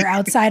doctor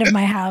outside of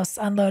my house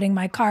unloading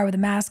my car with a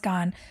mask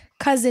on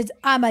because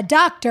I'm a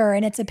doctor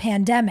and it's a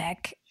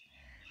pandemic,"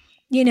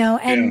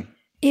 and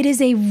it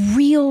is a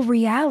real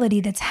reality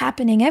that's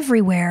happening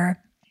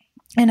everywhere.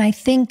 And I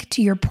think,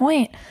 to your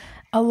point,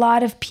 a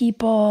lot of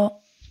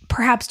people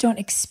perhaps don't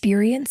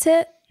experience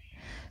it.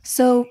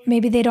 So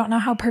maybe they don't know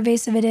how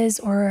pervasive it is,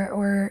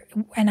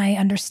 and I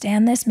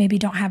understand this, maybe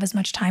don't have as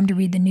much time to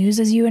read the news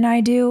as you and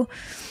I do.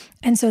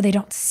 And so they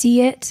don't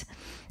see it.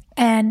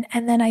 And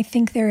then I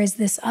think there is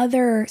this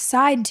other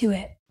side to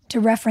it, to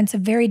reference a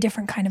very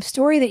different kind of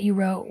story that you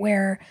wrote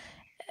where,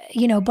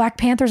 Black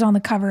Panther's on the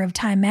cover of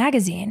Time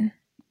magazine.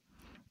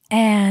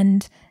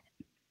 And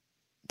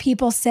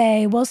people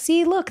say, "Well,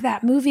 see, look,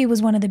 that movie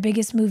was one of the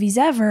biggest movies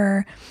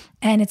ever.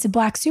 And it's a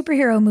Black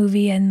superhero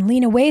movie. And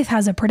Lena Waithe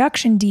has a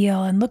production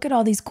deal. And look at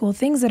all these cool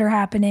things that are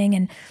happening."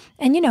 And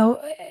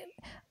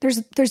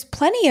there's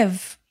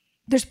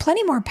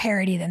plenty more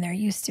parody than there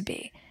used to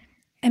be.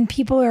 And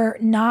people are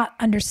not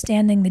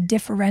understanding the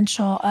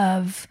differential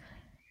of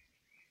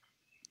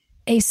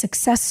a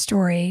success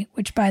story,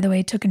 which, by the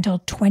way, took until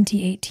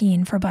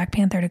 2018 for Black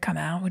Panther to come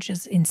out, which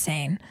is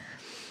insane.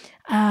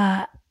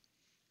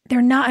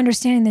 They're not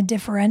understanding the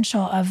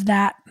differential of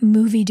that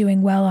movie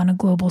doing well on a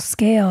global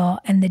scale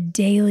and the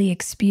daily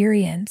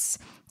experience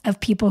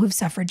of people who've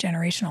suffered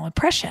generational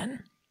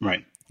oppression.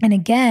 Right. And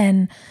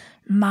again,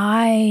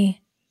 my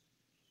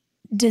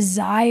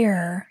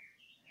desire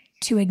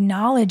to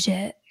acknowledge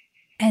it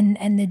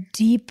and the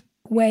deep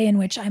way in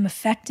which I'm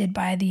affected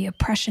by the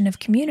oppression of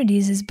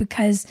communities is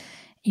because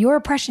your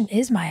oppression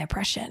is my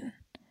oppression.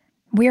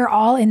 We're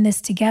all in this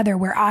together,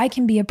 where I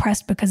can be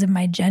oppressed because of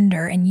my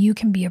gender and you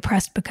can be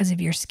oppressed because of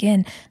your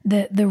skin.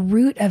 The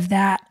root of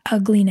that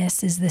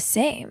ugliness is the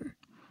same.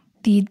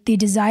 The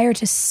desire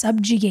to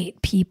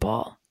subjugate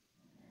people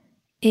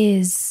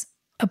is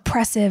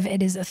oppressive.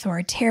 It is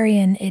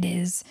authoritarian. It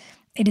is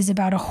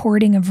about a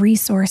hoarding of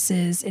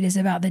resources. It is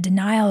about the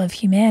denial of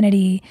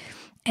humanity.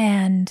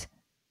 And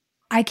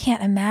I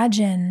can't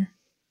imagine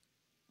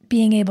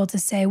being able to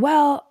say,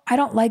 "Well, I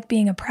don't like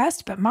being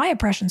oppressed, but my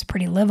oppression's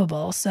pretty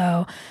livable.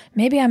 So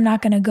maybe I'm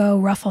not going to go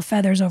ruffle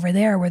feathers over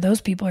there where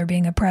those people are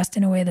being oppressed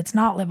in a way that's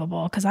not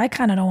livable because I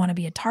kind of don't want to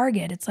be a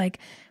target." It's like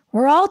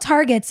we're all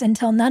targets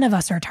until none of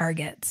us are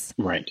targets.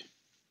 Right.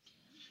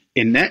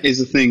 And that is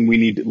the thing we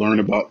need to learn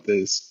about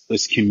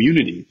this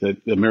community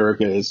that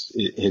America has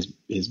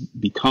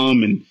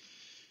become. And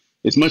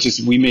as much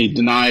as we may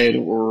deny it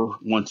or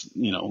want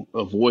to,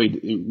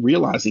 avoid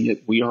realizing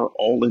it, we are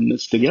all in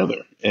this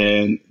together.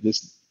 And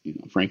this,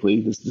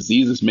 frankly, this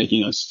disease is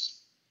making us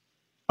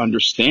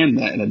understand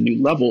that at a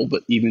new level.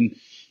 But even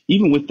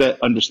with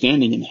that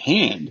understanding in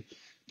hand,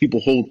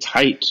 people hold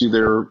tight to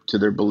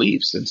their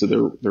beliefs and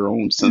to their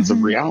own sense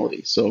of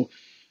reality. So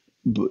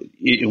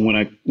when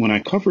I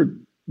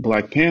covered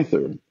Black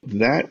Panther,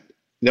 that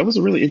was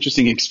a really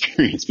interesting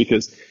experience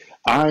because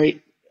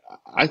I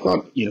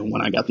thought,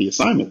 when I got the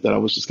assignment that I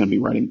was just going to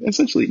be writing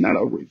essentially not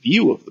a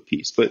review of the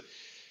piece, but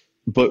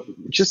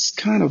just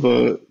kind of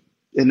an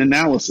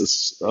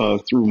analysis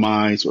through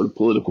my sort of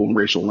political and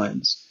racial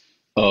lens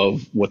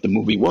of what the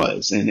movie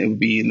was. And it would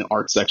be in the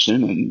art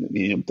section and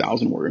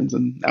 1,000 words,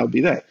 and that would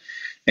be that.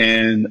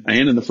 And I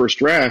ended the first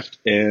draft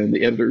and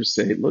the editors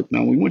say, "Look,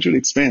 now we want you to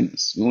expand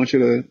this. We want you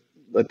to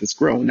let this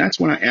grow." And that's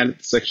when I added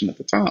the section at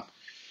the top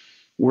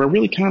where I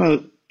really kind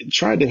of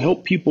tried to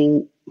help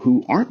people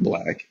who aren't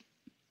Black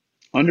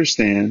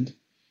understand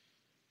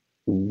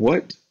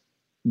what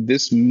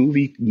this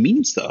movie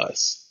means to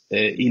us.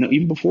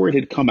 Even before it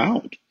had come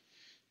out,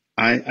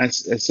 I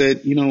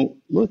said,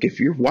 look, if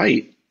you're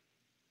white,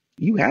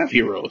 you have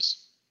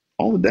heroes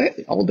all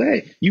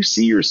day. You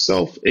see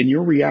yourself and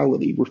your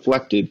reality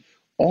reflected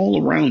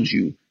all around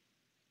you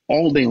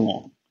all day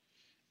long.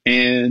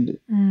 And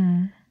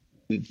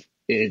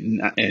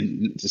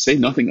to say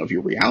nothing of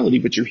your reality,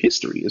 but your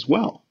history as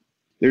well.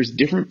 There's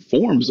different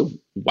forms of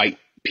white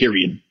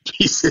period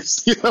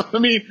pieces.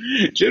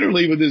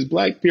 Generally with this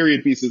Black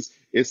period pieces,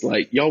 it's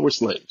like, y'all were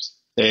slaves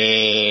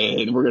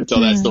and we're going to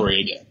tell that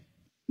story again.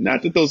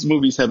 Not that those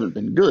movies haven't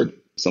been good.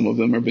 Some of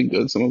them have been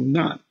good, some of them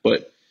not.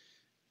 But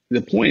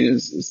the point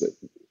is that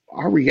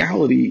our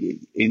reality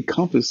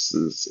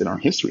encompasses, and our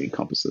history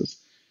encompasses,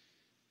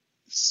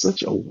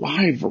 such a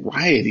wide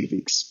variety of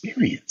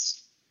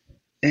experience.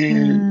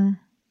 And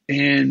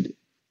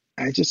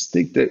I just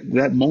think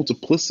that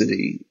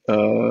multiplicity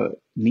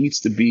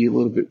needs to be a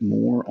little bit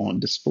more on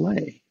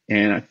display.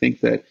 And I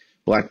think that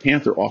Black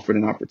Panther offered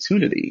an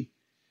opportunity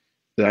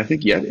that I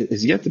think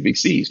is yet to be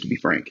seized, to be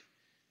frank,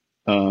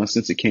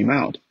 since it came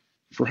out,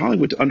 for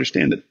Hollywood to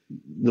understand that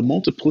the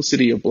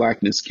multiplicity of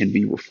Blackness can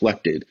be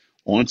reflected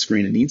on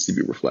screen and needs to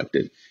be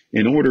reflected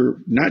in order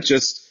not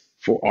just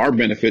for our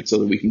benefit so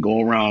that we can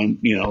go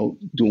around,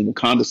 doing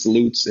Wakanda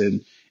salutes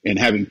and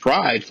having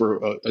pride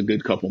for a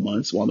good couple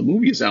months while the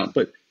movie is out,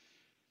 but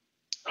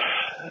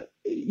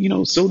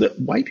so that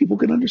white people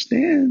can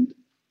understand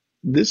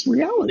this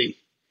reality,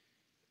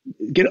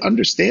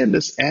 understand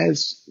this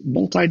as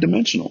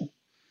multidimensional.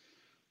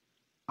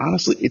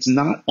 Honestly, it's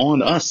not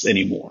on us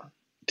anymore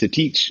to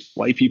teach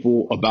white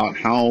people about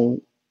how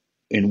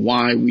and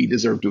why we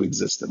deserve to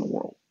exist in the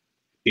world.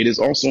 It is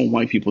also on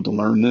white people to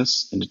learn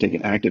this and to take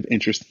an active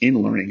interest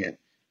in learning it.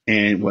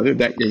 And whether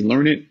that they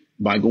learn it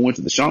by going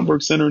to the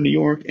Schomburg Center in New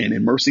York and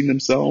immersing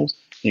themselves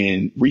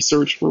in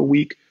research for a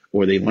week,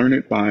 or they learn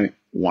it by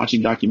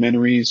watching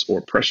documentaries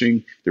or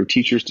pressuring their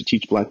teachers to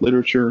teach Black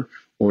literature,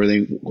 or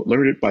they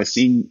learn it by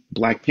seeing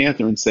Black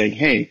Panther and saying,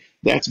 hey,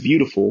 that's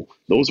beautiful.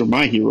 Those are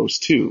my heroes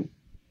too.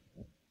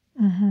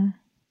 Mm-hmm.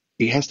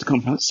 It has to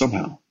come out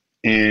somehow.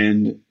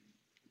 And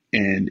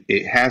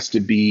it has to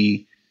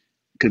be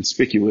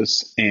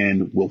conspicuous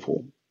and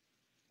willful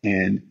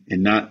and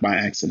not by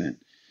accident.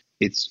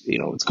 It's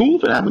cool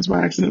if it happens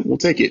by accident, we'll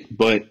take it.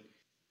 But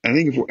I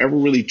think if we're ever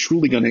really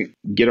truly going to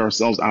get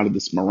ourselves out of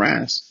this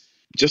morass,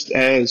 just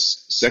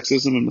as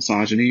sexism and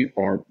misogyny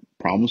are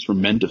problems for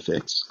men to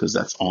fix, because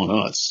that's on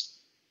us,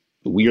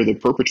 we are the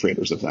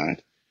perpetrators of that.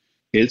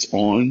 It's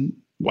on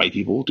white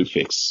people to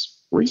fix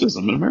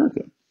racism in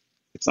America.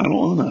 It's not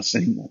on us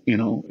anymore.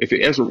 If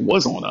it ever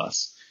was on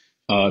us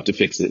to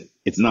fix it,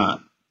 it's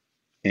not.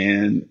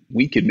 And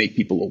we can make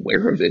people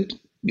aware of it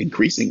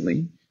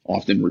increasingly,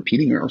 often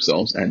repeating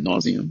ourselves ad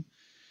nauseum.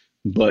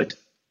 But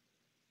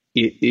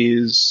it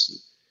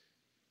is,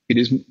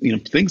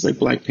 things like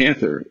Black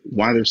Panther,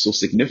 why they're so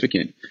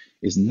significant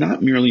is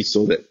not merely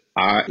so that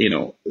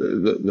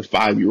the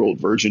 5-year-old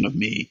version of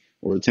me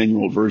or the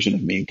 10-year-old version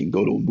of me can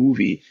go to a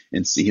movie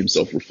and see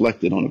himself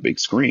reflected on a big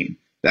screen.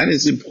 That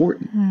is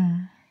important.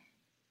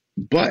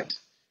 But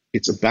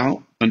it's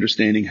about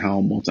understanding how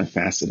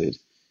multifaceted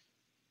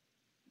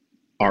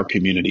our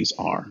communities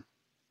are,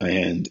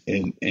 and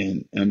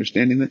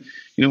understanding that,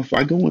 if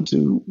I go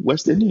into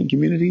West Indian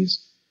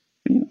communities,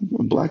 I'm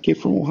a Black kid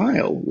from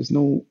Ohio with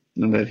none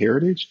of that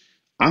heritage.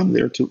 I'm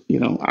there to,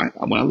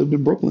 when I lived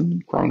in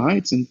Brooklyn, Crown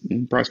Heights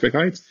and Prospect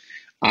Heights,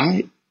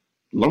 I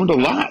learned a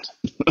lot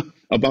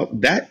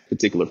about that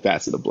particular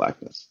facet of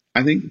Blackness.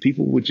 I think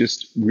people would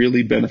just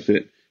really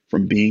benefit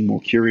from being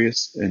more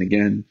curious and,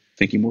 again,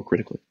 thinking more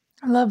critically.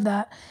 I love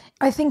that.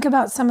 I think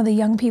about some of the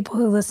young people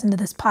who listen to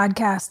this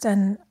podcast,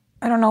 and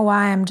I don't know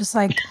why, I'm just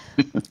like,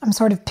 I'm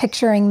sort of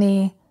picturing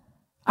the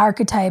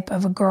archetype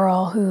of a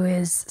girl who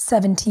is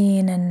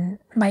 17 and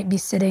might be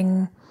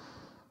sitting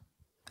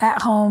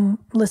at home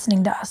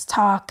listening to us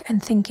talk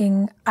and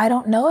thinking, I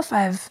don't know if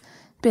I've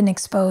been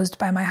exposed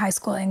by my high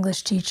school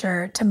English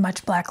teacher to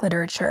much Black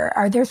literature.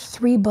 Are there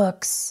 3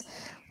 books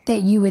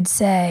that you would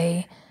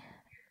say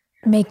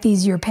make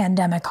these your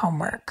pandemic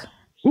homework?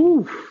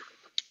 Ooh.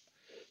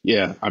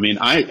 Yeah, I mean,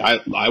 I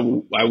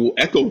will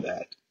echo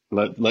that.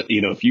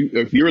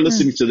 If you're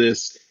listening to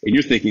this and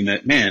you're thinking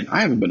that, man,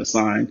 I haven't been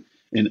assigned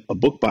in a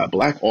book by a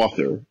Black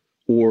author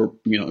or,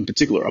 in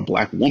particular, a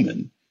Black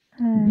woman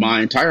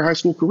my entire high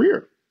school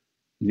career.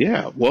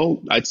 Yeah,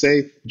 well, I'd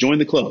say join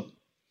the club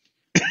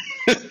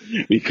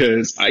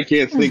because I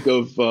can't think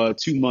of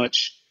too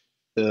much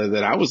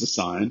that I was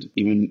assigned,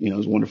 even,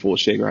 as wonderful as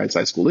Shaker Heights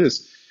High School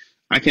is.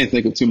 I can't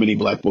think of too many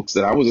Black books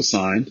that I was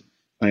assigned.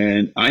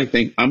 And I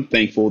think I'm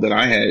thankful that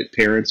I had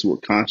parents who were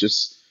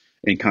conscious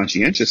and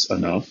conscientious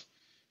enough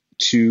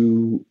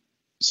to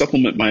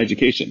supplement my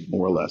education,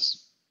 more or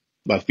less,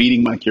 by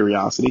feeding my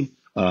curiosity.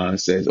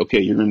 Says,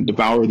 okay, you're going to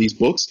devour these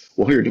books.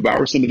 Well, here,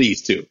 devour some of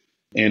these too.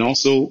 And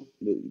also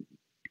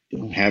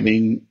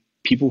having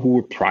people who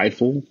were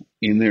prideful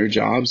in their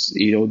jobs,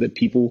 that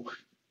people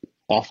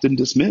often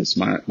dismiss.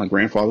 My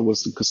grandfather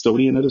was the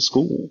custodian at a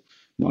school.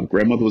 My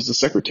grandmother was the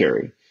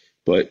secretary.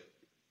 But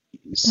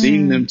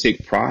seeing them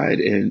take pride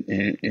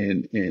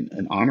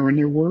and honor in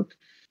their work,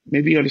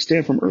 maybe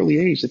understand from early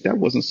age that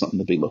wasn't something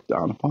to be looked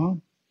down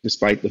upon,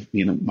 despite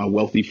my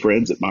wealthy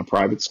friends at my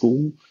private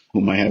school,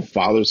 whom I have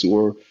fathers who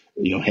are,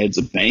 heads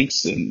of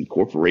banks and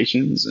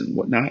corporations and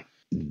whatnot.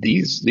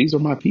 These are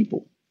my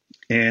people.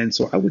 And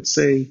so I would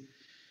say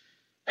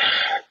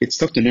it's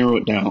tough to narrow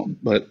it down,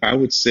 but I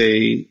would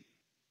say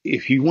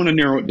if you want to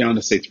narrow it down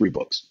to say 3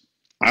 books,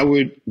 I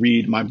would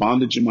read My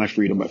Bondage and My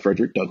Freedom by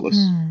Frederick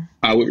Douglass.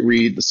 I would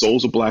read The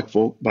Souls of Black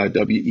Folk by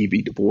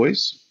W.E.B. Du Bois.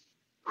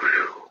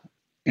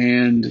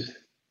 And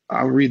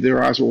I would read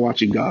Their Eyes Were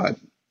Watching God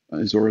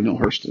by Zora Neale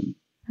Hurston.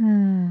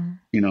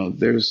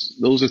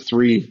 Those are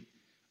 3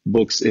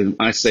 books in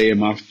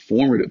my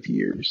formative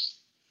years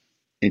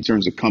in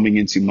terms of coming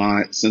into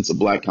my sense of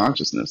Black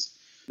consciousness.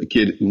 The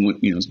kid who went,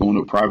 was going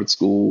to a private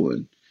school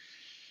and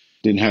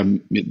didn't have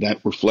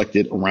that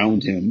reflected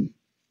around him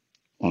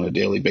on a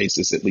daily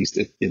basis, at least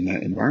in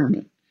that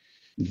environment.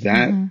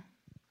 That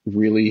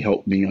really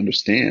helped me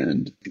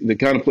understand the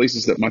kind of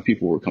places that my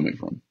people were coming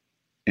from.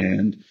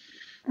 And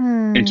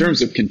in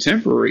terms of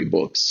contemporary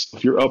books,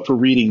 if you're up for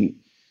reading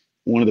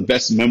one of the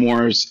best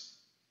memoirs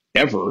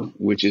ever,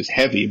 which is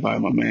Heavy by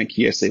my man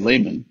Kiese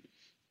Layman,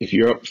 if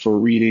you're up for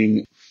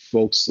reading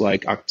folks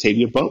like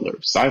Octavia Butler,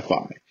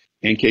 sci-fi,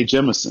 N.K.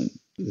 Jemisin,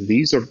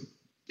 these are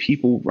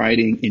people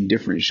writing in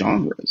different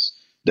genres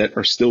that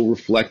are still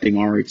reflecting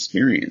our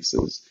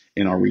experiences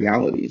and our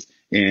realities.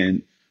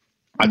 And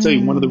I tell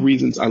you, one of the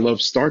reasons I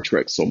love Star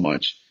Trek so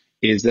much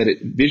is that it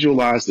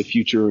visualized the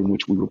future in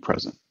which we were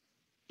present.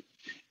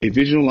 It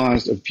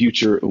visualized a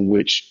future in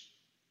which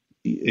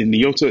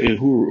Nyota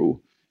Uhuru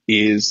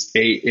is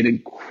an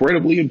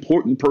incredibly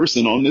important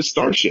person on this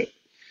starship.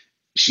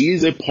 She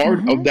is a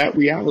part of that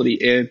reality.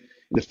 And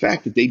the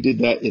fact that they did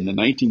that in the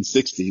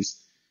 1960s,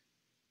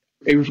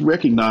 it was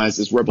recognized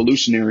as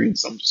revolutionary in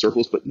some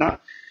circles, but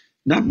not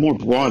more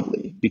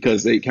broadly,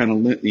 because they kind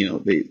of,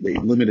 they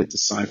limit it to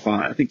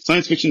sci-fi. I think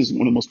science fiction is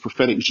one of the most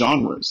prophetic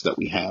genres that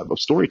we have of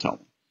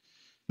storytelling,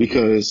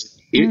 because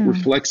it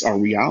reflects our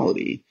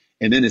reality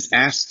and then is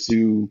asked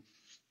to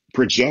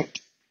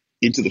project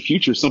into the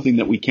future something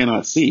that we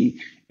cannot see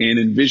and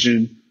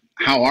envision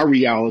how our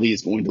reality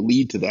is going to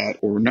lead to that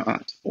or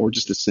not, or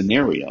just a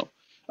scenario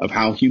of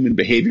how human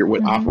behavior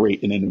would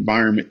operate in an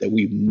environment that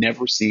we've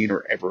never seen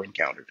or ever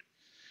encountered.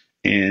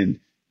 And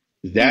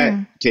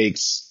that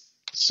takes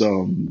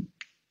some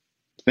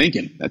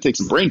thinking, that takes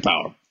some brain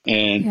power.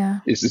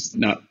 And it's just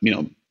not,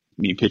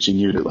 me pitching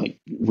you to like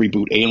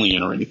reboot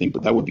Alien or anything,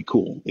 but that would be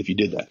cool if you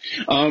did that.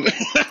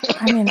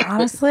 I mean,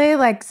 honestly,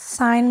 like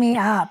sign me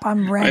up.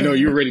 I'm ready. I know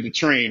you're ready to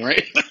train,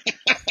 right?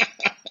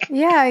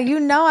 Yeah,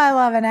 I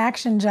love an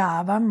action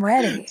job. I'm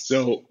ready.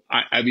 So,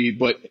 I mean,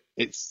 but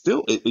it's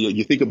still,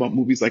 you think about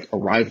movies like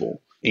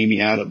Arrival,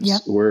 Amy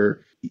Adams,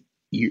 where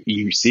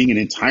you're seeing an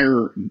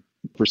entire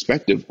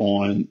perspective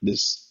on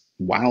this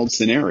wild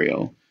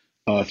scenario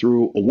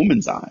through a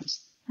woman's eyes.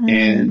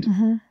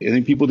 And I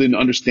think people didn't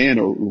understand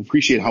or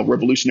appreciate how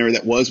revolutionary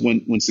that was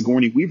when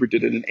Sigourney Weaver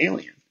did it in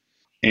Alien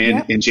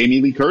and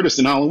Jamie Lee Curtis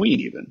in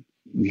Halloween. Even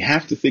we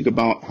have to think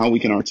about how we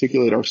can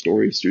articulate our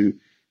stories through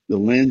the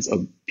lens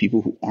of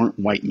people who aren't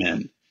white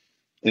men.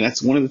 And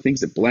that's one of the things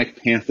that Black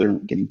Panther,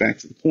 getting back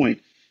to the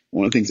point,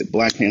 one of the things that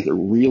Black Panther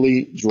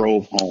really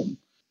drove home.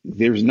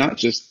 There's not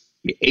just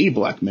a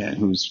black man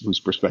whose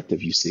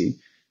perspective you see.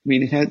 I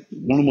mean, it had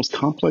one of the most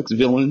complex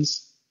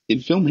villains in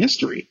film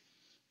history,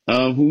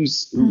 who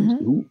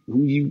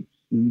you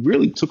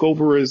really took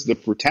over as the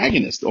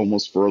protagonist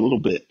almost for a little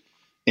bit.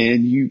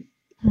 And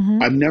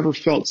I've never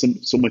felt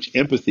so much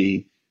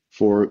empathy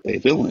for a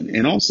villain.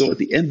 And also at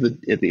the end of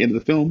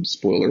the film,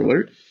 spoiler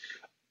alert,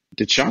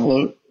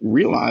 T'Challa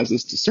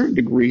realizes to a certain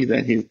degree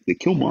that the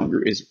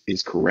Killmonger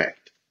is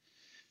correct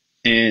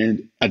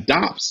and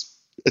adopts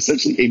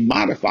essentially a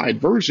modified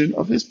version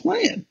of his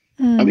plan.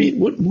 I mean,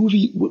 what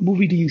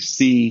movie do you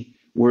see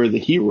where the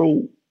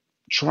hero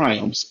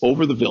triumphs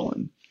over the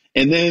villain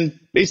and then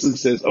basically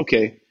says,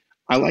 okay,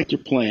 I like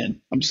your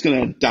plan. I'm just going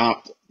to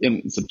adopt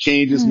some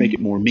changes, make it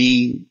more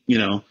me,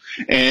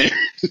 and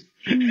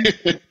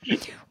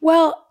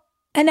well,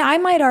 and I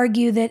might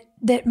argue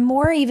that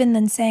more even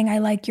than saying, I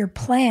like your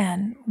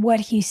plan, what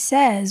he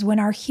says when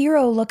our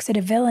hero looks at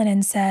a villain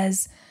and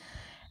says,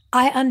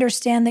 I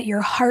understand that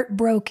your heart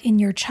broke in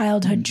your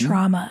childhood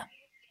trauma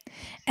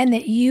and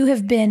that you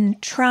have been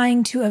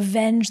trying to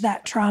avenge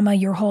that trauma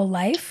your whole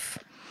life.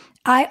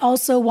 I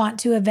also want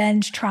to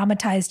avenge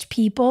traumatized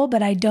people,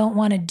 but I don't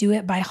want to do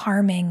it by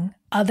harming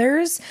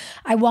others.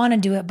 I want to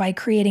do it by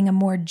creating a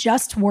more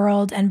just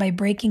world and by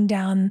breaking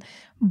down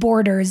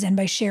borders and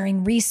by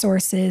sharing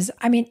resources.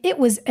 I mean, it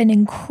was an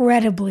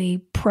incredibly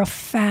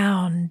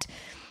profound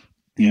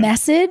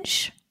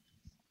message.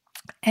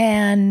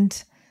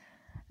 And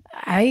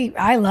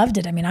I loved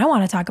it. I mean, I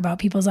want to talk about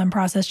people's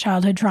unprocessed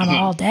childhood trauma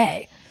all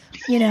day.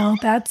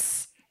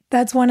 That's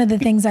one of the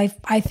things I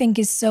think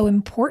is so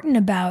important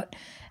about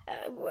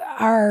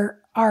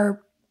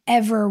our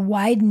ever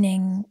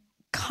widening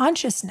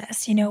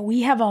consciousness.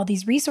 We have all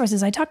these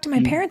resources. I talked to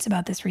my parents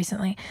about this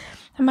recently,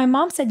 and my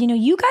mom said,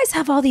 you guys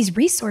have all these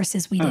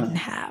resources we didn't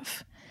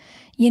have.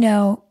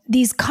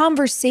 These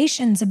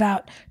conversations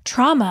about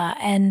trauma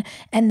and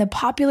the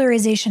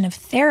popularization of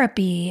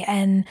therapy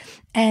and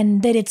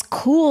that it's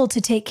cool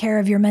to take care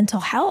of your mental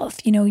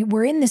health.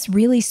 We're in this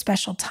really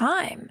special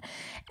time.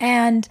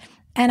 And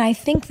I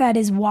think that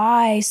is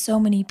why so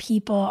many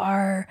people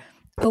are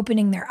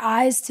opening their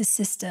eyes to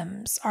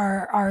systems,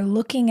 are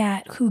looking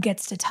at who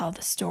gets to tell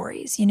the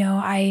stories.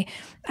 I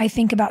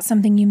think about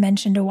something you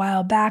mentioned a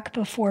while back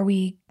before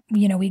we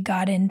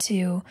got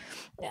into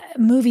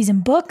movies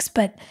and books,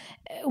 but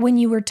when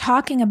you were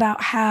talking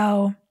about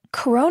how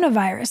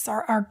coronavirus,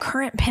 our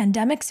current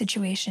pandemic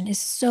situation, is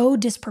so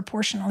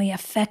disproportionately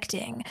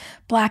affecting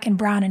Black and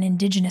Brown and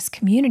Indigenous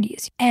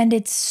communities. And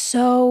it's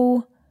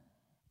so,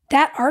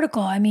 that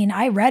article, I mean,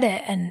 I read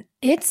it and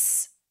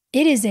it's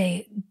it is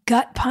a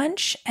gut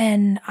punch.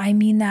 And I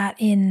mean that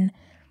in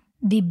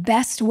the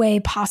best way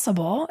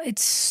possible.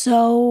 It's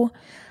so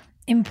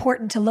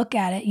important to look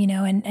at it,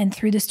 and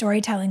through the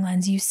storytelling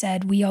lens, you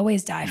said we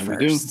always die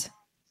first.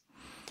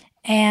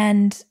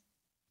 And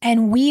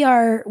we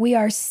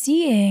are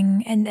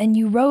seeing, and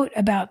you wrote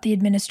about the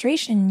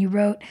administration, you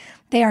wrote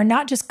they are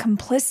not just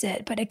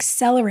complicit, but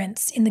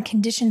accelerants in the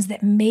conditions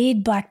that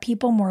made Black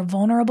people more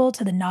vulnerable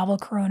to the novel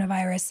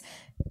coronavirus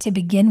to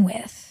begin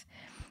with.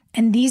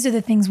 And these are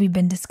the things we've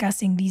been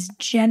discussing, these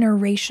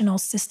generational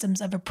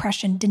systems of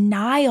oppression,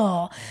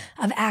 denial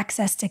of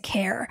access to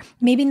care,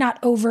 maybe not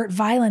overt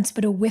violence,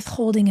 but a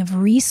withholding of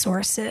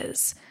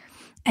resources.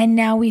 And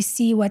now we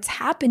see what's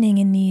happening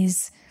in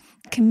these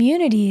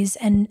communities,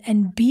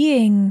 and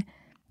being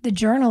the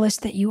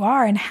journalist that you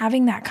are and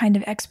having that kind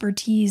of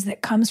expertise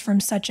that comes from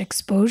such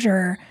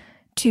exposure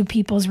to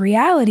people's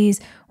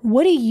realities.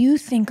 What do you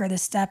think are the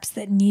steps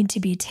that need to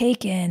be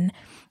taken?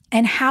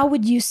 And how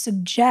would you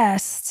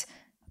suggest,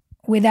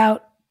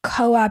 without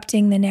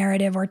co-opting the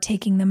narrative or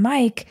taking the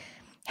mic,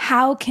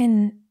 how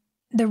can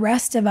the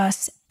rest of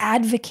us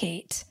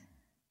advocate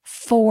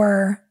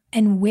for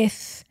and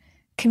with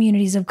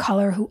communities of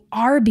color who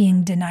are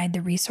being denied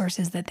the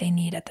resources that they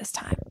need at this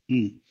time?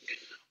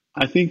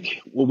 I think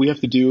what we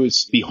have to do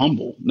is be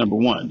humble. Number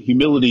one,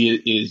 humility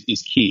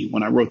is key.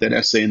 When I wrote that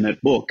essay in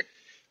that book,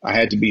 I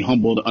had to be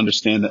humble to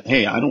understand that,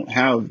 hey, I don't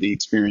have the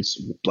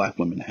experience Black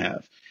women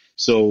have.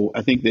 So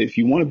I think that if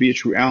you want to be a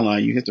true ally,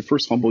 you have to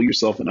first humble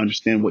yourself and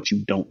understand what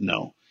you don't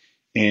know,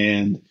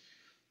 and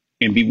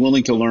be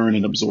willing to learn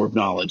and absorb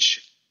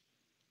knowledge.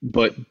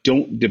 But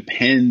don't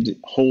depend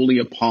wholly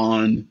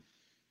upon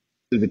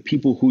the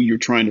people who you're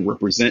trying to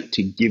represent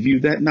to give you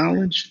that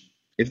knowledge,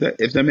 if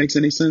that makes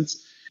any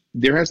sense.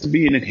 There has to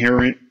be an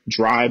inherent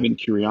drive and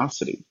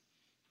curiosity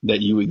that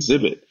you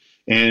exhibit,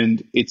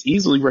 and it's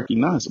easily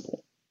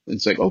recognizable.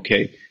 It's like,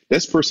 okay,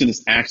 this person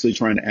is actually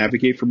trying to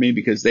advocate for me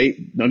because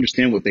they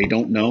understand what they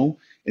don't know,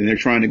 and they're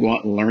trying to go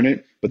out and learn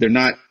it, but they're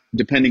not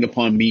depending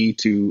upon me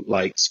to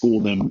like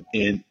school them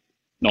in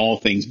all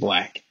things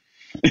Black,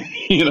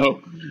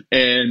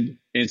 and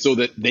so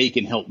that they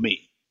can help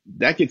me.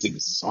 That gets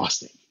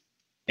exhausting.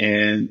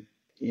 And,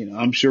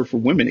 I'm sure for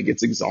women, it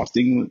gets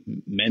exhausting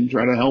when men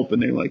try to help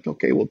and they're like,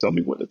 okay, well, tell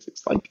me what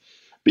it's like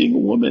being a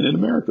woman in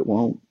America.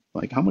 Well,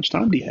 like, how much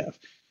time do you have?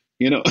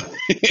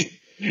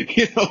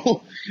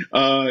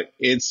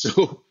 And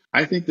so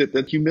I think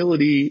that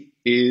humility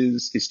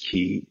is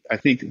key. I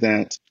think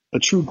that a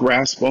true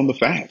grasp on the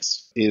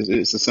facts is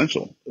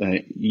essential.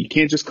 You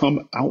can't just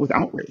come out with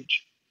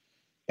outrage.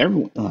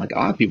 Everyone, like, a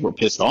lot of people are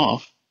pissed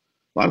off.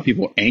 A lot of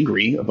people are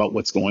angry about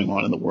what's going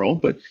on in the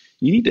world, but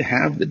you need to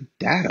have the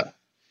data.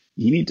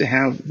 You need to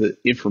have the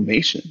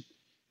information.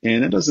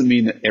 And that doesn't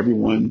mean that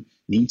everyone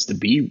needs to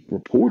be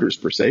reporters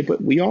per se,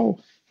 but we all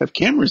have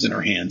cameras in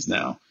our hands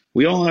now.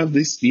 We all have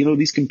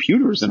these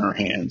computers in our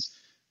hands.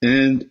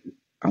 And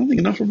I don't think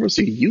enough of us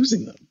are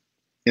using them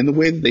in the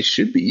way that they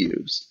should be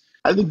used.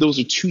 I think those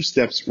are two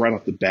steps right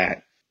off the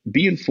bat.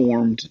 Be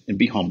informed and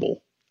be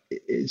humble.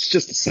 It's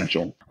just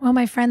essential. Well,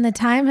 my friend, the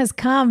time has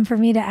come for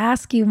me to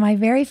ask you my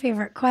very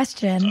favorite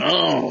question.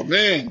 Oh,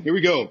 man. Here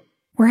we go.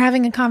 We're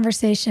having a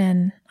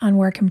conversation on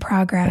work in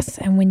progress.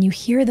 And when you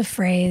hear the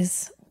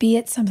phrase, be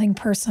it something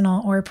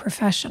personal or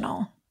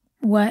professional,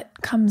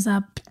 what comes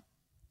up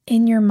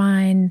in your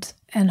mind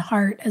and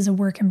heart as a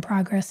work in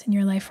progress in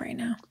your life right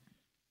now?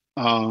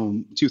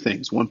 Two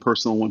things, one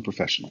personal, one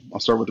professional. I'll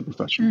start with the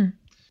professional.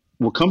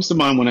 What comes to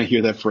mind when I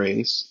hear that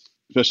phrase,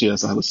 especially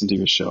as I listen to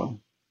your show,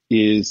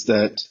 is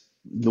that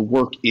the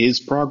work is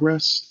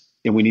progress.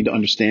 And we need to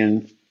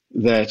understand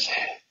that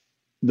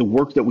the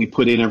work that we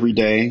put in every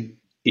day,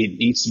 it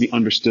needs to be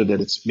understood that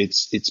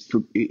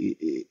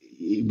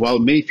while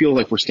it may feel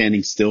like we're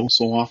standing still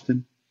so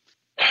often,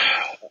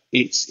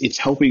 it's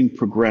helping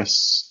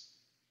progress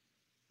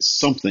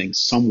something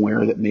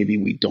somewhere that maybe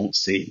we don't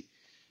see.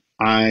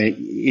 It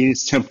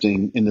is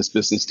tempting in this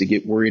business to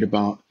get worried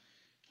about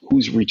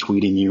who's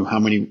retweeting you, how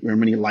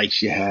many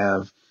likes you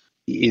have.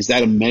 Is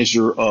that a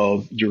measure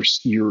of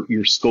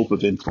your scope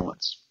of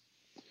influence?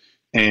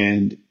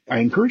 And I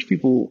encourage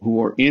people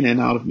who are in and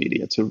out of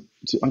media to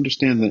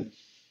understand that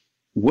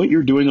what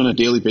you're doing on a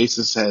daily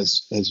basis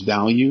has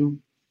value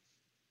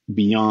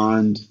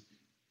beyond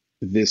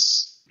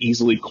this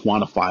easily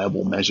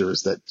quantifiable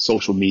measures that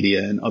social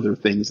media and other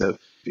things have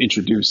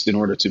introduced in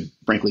order to,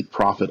 frankly,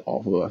 profit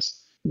off of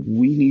us.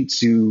 We need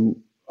to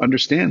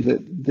understand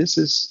that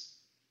this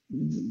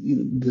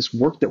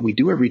work that we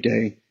do every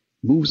day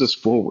moves us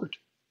forward.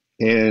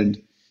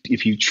 And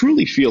if you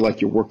truly feel like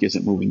your work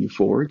isn't moving you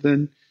forward,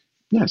 then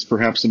yes,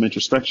 perhaps some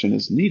introspection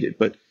is needed.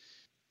 But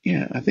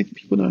yeah, I think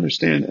people don't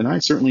understand, and I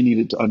certainly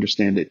needed to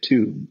understand it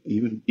too,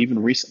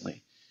 even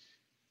recently,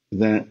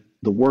 that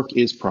the work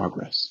is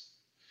progress.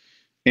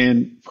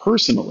 And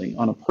personally,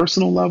 on a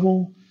personal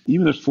level,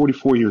 even at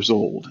 44 years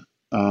old,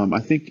 I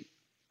think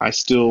I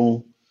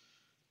still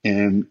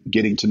am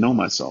getting to know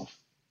myself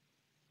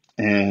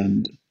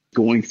and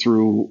going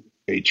through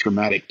a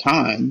traumatic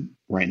time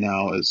right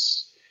now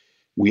as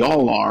we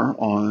all are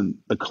on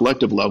a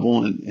collective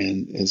level,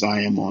 and as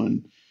I am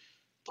on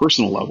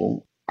personal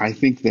level, I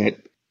think that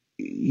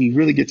you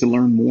really get to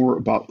learn more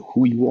about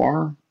who you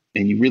are,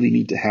 and you really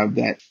need to have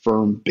that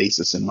firm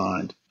basis in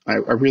mind. I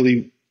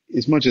really,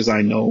 as much as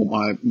I know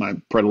my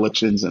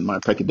predilections and my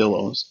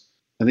peccadillos,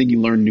 I think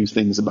you learn new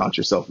things about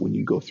yourself when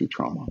you go through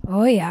trauma.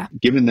 Oh, yeah.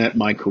 Given that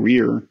my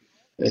career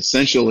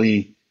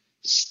essentially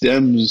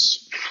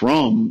stems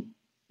from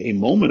a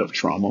moment of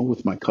trauma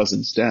with my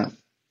cousin's death,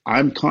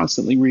 I'm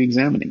constantly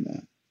re-examining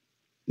that,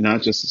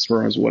 not just as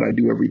far as what I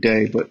do every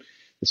day, but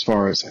as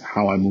far as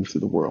how I move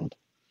through the world.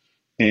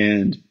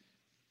 And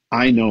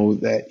I know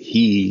that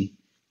he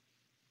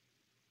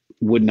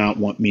would not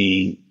want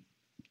me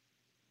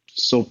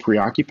so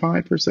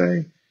preoccupied, per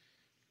se,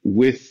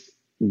 with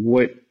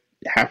what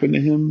happened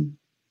to him.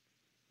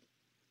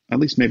 At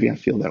least maybe I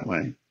feel that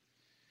way.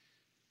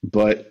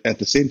 But at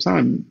the same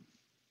time,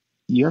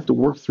 you have to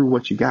work through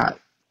what you got.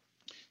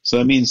 So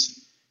that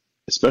means,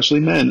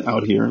 especially men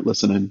out here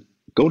listening,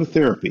 go to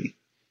therapy.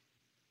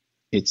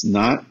 It's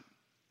not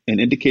an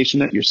indication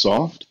that you're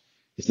soft.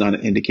 It's not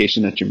an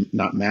indication that you're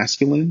not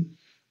masculine.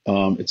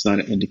 It's not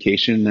an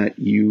indication that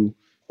you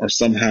are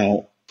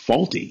somehow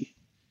faulty,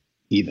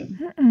 even.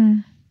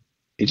 Mm-mm.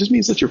 It just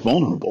means that you're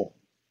vulnerable.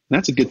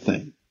 That's a good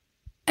thing.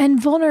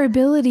 And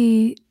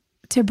vulnerability,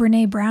 to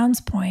Brene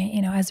Brown's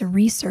point, as a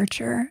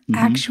researcher,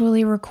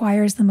 actually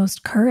requires the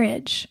most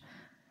courage.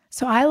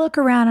 So I look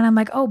around and I'm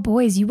like, oh,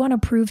 boys, you want to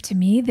prove to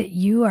me that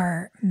you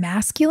are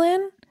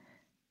masculine?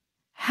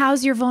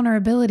 How's your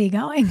vulnerability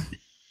going?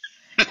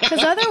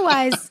 Because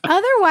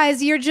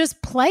otherwise you're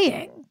just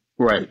playing.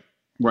 Right.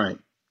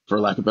 For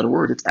lack of a better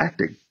word, it's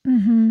acting.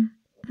 Mm-hmm.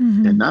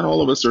 Mm-hmm. And not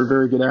all of us are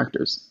very good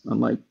actors,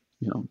 unlike,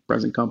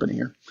 present company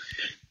here.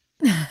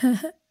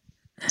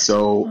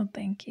 So, well,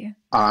 thank you.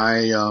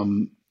 Those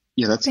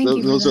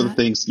are the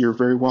things. You're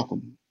very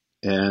welcome.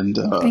 And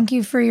thank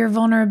you for your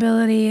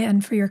vulnerability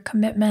and for your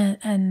commitment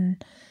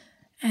and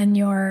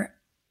your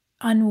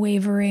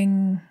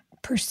unwavering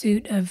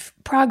pursuit of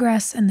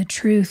progress and the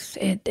truth.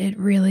 It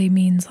really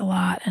means a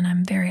lot, and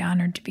I'm very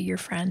honored to be your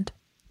friend.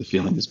 The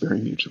feeling is very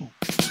mutual.